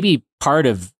mean, maybe part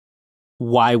of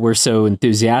why we're so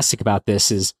enthusiastic about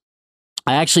this is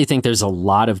I actually think there's a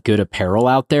lot of good apparel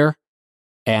out there,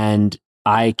 and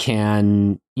I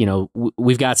can,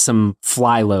 we've got some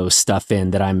fly-low stuff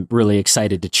in that I'm really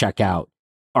excited to check out.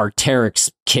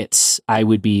 Arc'teryx kits, I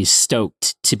would be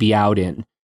stoked to be out in.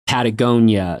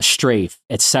 Patagonia, Strafe,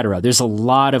 etc. There's a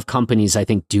lot of companies, I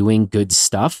think, doing good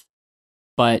stuff,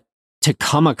 but to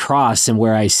come across and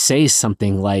where I say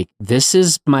something like, this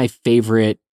is my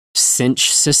favorite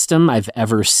cinch system I've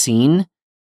ever seen,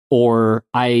 or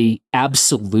I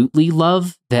absolutely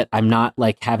love that I'm not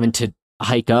like having to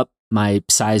hike up my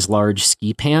size large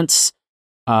ski pants.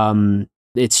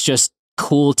 It's just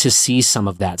cool to see some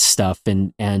of that stuff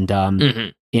and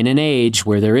in an age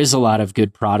where there is a lot of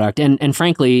good product and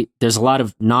frankly, there's a lot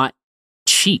of not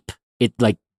cheap. It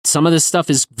like some of this stuff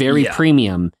is very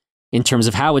premium in terms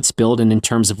of how it's built and in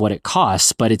terms of what it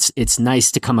costs, but it's nice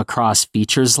to come across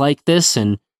features like this.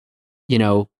 And,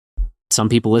 some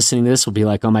people listening to this will be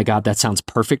like, oh my God, that sounds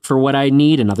perfect for what I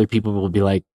need. And other people will be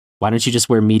like, why don't you just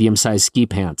wear medium-sized ski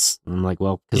pants? And I'm like,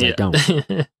 well, because I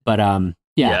don't.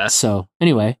 But so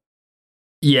anyway.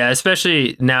 Yeah,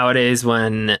 especially nowadays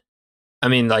when, I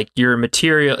mean, like your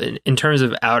material in terms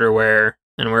of outerwear,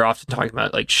 and we're often talking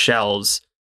about like shells,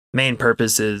 main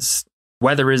purpose is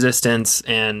weather resistance,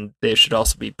 and they should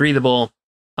also be breathable.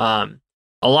 A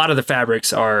lot of the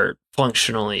fabrics are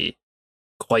functionally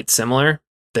quite similar.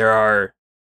 There are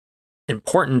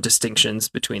important distinctions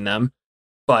between them,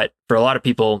 but for a lot of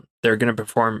people, they're going to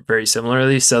perform very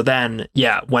similarly. So then,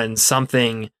 when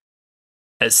something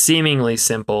as seemingly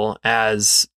simple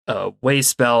as a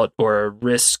waist belt or a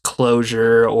wrist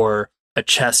closure or a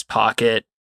chest pocket,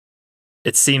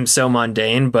 it seems so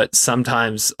mundane, but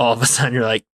sometimes all of a sudden you're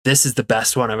like, this is the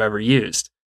best one I've ever used.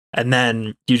 And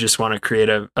then you just want to create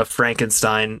a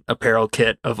Frankenstein apparel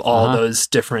kit of all those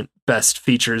different best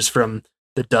features from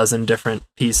the dozen different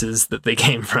pieces that they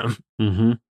came from.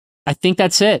 Mm-hmm. I think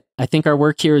that's it. I think our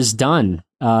work here is done.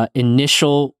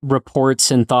 Initial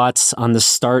reports and thoughts on the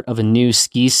start of a new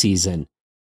ski season.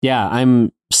 Yeah,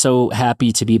 I'm so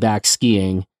happy to be back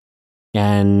skiing.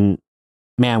 And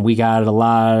man, we got a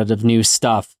lot of new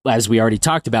stuff. As we already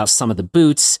talked about, some of the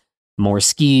boots, more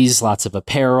skis, lots of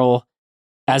apparel.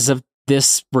 As of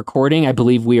this recording, I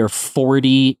believe we are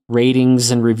 40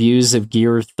 ratings and reviews of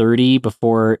Gear 30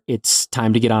 before it's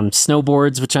time to get on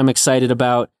snowboards, which I'm excited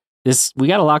about. We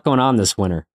got a lot going on this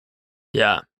winter.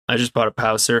 Yeah, I just bought a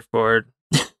POW surfboard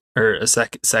or a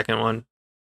second one.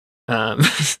 But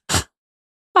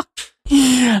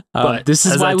this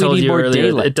is why we need more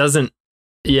daylight. It doesn't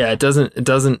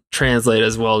translate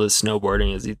as well to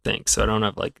snowboarding as you'd think. So I don't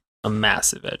have like a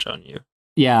massive edge on you.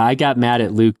 Yeah, I got mad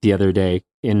at Luke the other day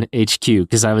in HQ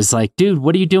because I was like, dude,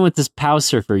 what are you doing with this POW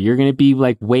surfer? You're going to be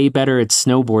like way better at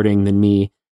snowboarding than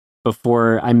me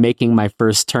before I'm making my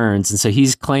first turns. And so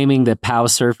he's claiming that POW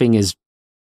surfing is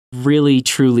really,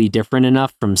 truly different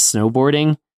enough from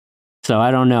snowboarding. So I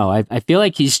don't know. I feel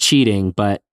like he's cheating,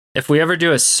 but if we ever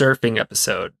do a surfing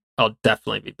episode, I'll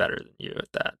definitely be better than you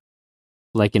at that.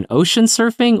 Like an ocean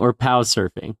surfing or POW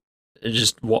surfing?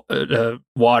 Just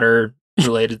water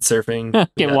related surfing.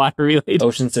 Okay, water related.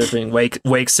 Ocean surfing, wake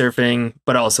surfing,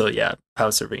 but also, POW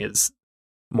surfing is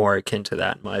more akin to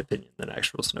that, in my opinion, than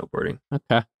actual snowboarding.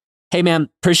 Okay. Hey, man,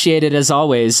 appreciate it as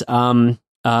always.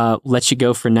 Let you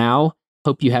go for now.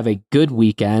 Hope you have a good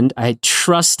weekend. I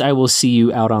trust I will see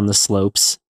you out on the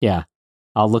slopes. Yeah.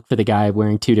 I'll look for the guy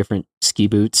wearing 2 different ski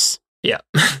boots. Yeah.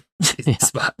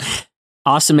 Spot.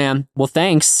 Awesome, man. Well,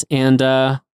 thanks. And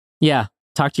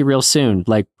talk to you real soon,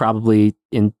 like probably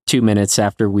in 2 minutes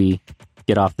after we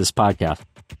get off this podcast.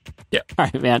 Yeah. All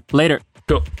right, man. Later.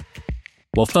 Cool.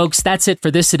 Well, folks, that's it for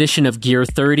this edition of Gear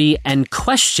 30. And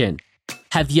question,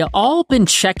 have you all been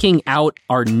checking out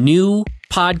our new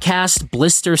podcast,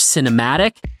 Blister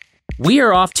Cinematic? We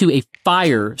are off to a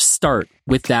fire start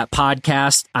with that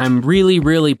podcast. I'm really,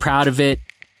 really proud of it.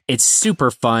 It's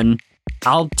super fun.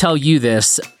 I'll tell you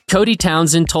this. Cody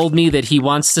Townsend told me that he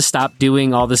wants to stop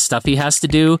doing all the stuff he has to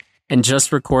do and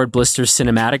just record Blister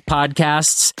Cinematic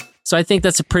podcasts. So I think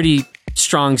that's a pretty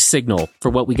strong signal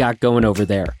for what we got going over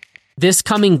there. This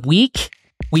coming week,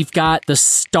 we've got the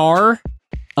star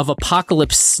of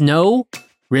Apocalypse Snow,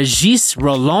 Régis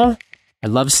Roland. I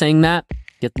love saying that.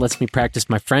 It lets me practice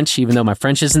my French, even though my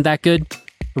French isn't that good.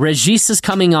 Régis is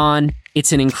coming on.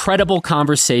 It's an incredible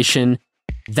conversation.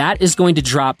 That is going to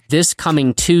drop this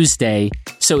coming Tuesday.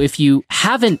 So if you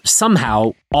haven't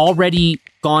somehow already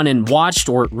gone and watched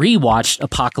or rewatched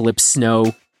Apocalypse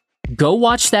Snow, go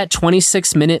watch that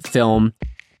 26-minute film.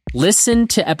 Listen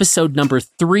to episode number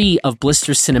 3 of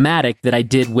Blister Cinematic that I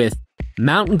did with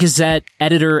Mountain Gazette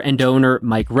editor and owner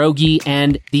Mike Rogie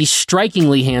and the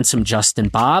strikingly handsome Justin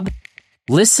Bob.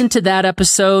 Listen to that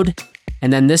episode,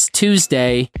 and then this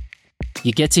Tuesday,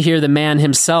 you get to hear the man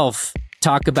himself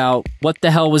talk about what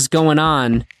the hell was going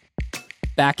on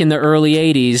back in the early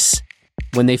 80s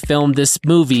when they filmed this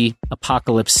movie,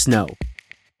 Apocalypse Snow.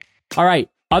 All right,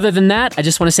 other than that, I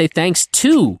just want to say thanks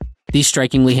to the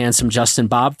strikingly handsome Justin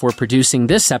Bob for producing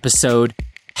this episode.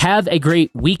 Have a great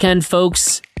weekend,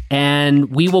 folks, and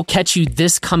we will catch you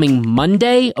this coming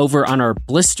Monday over on our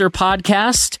Blister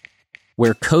podcast,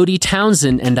 where Cody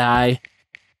Townsend and I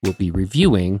will be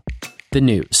reviewing the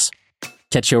news.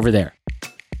 Catch you over there.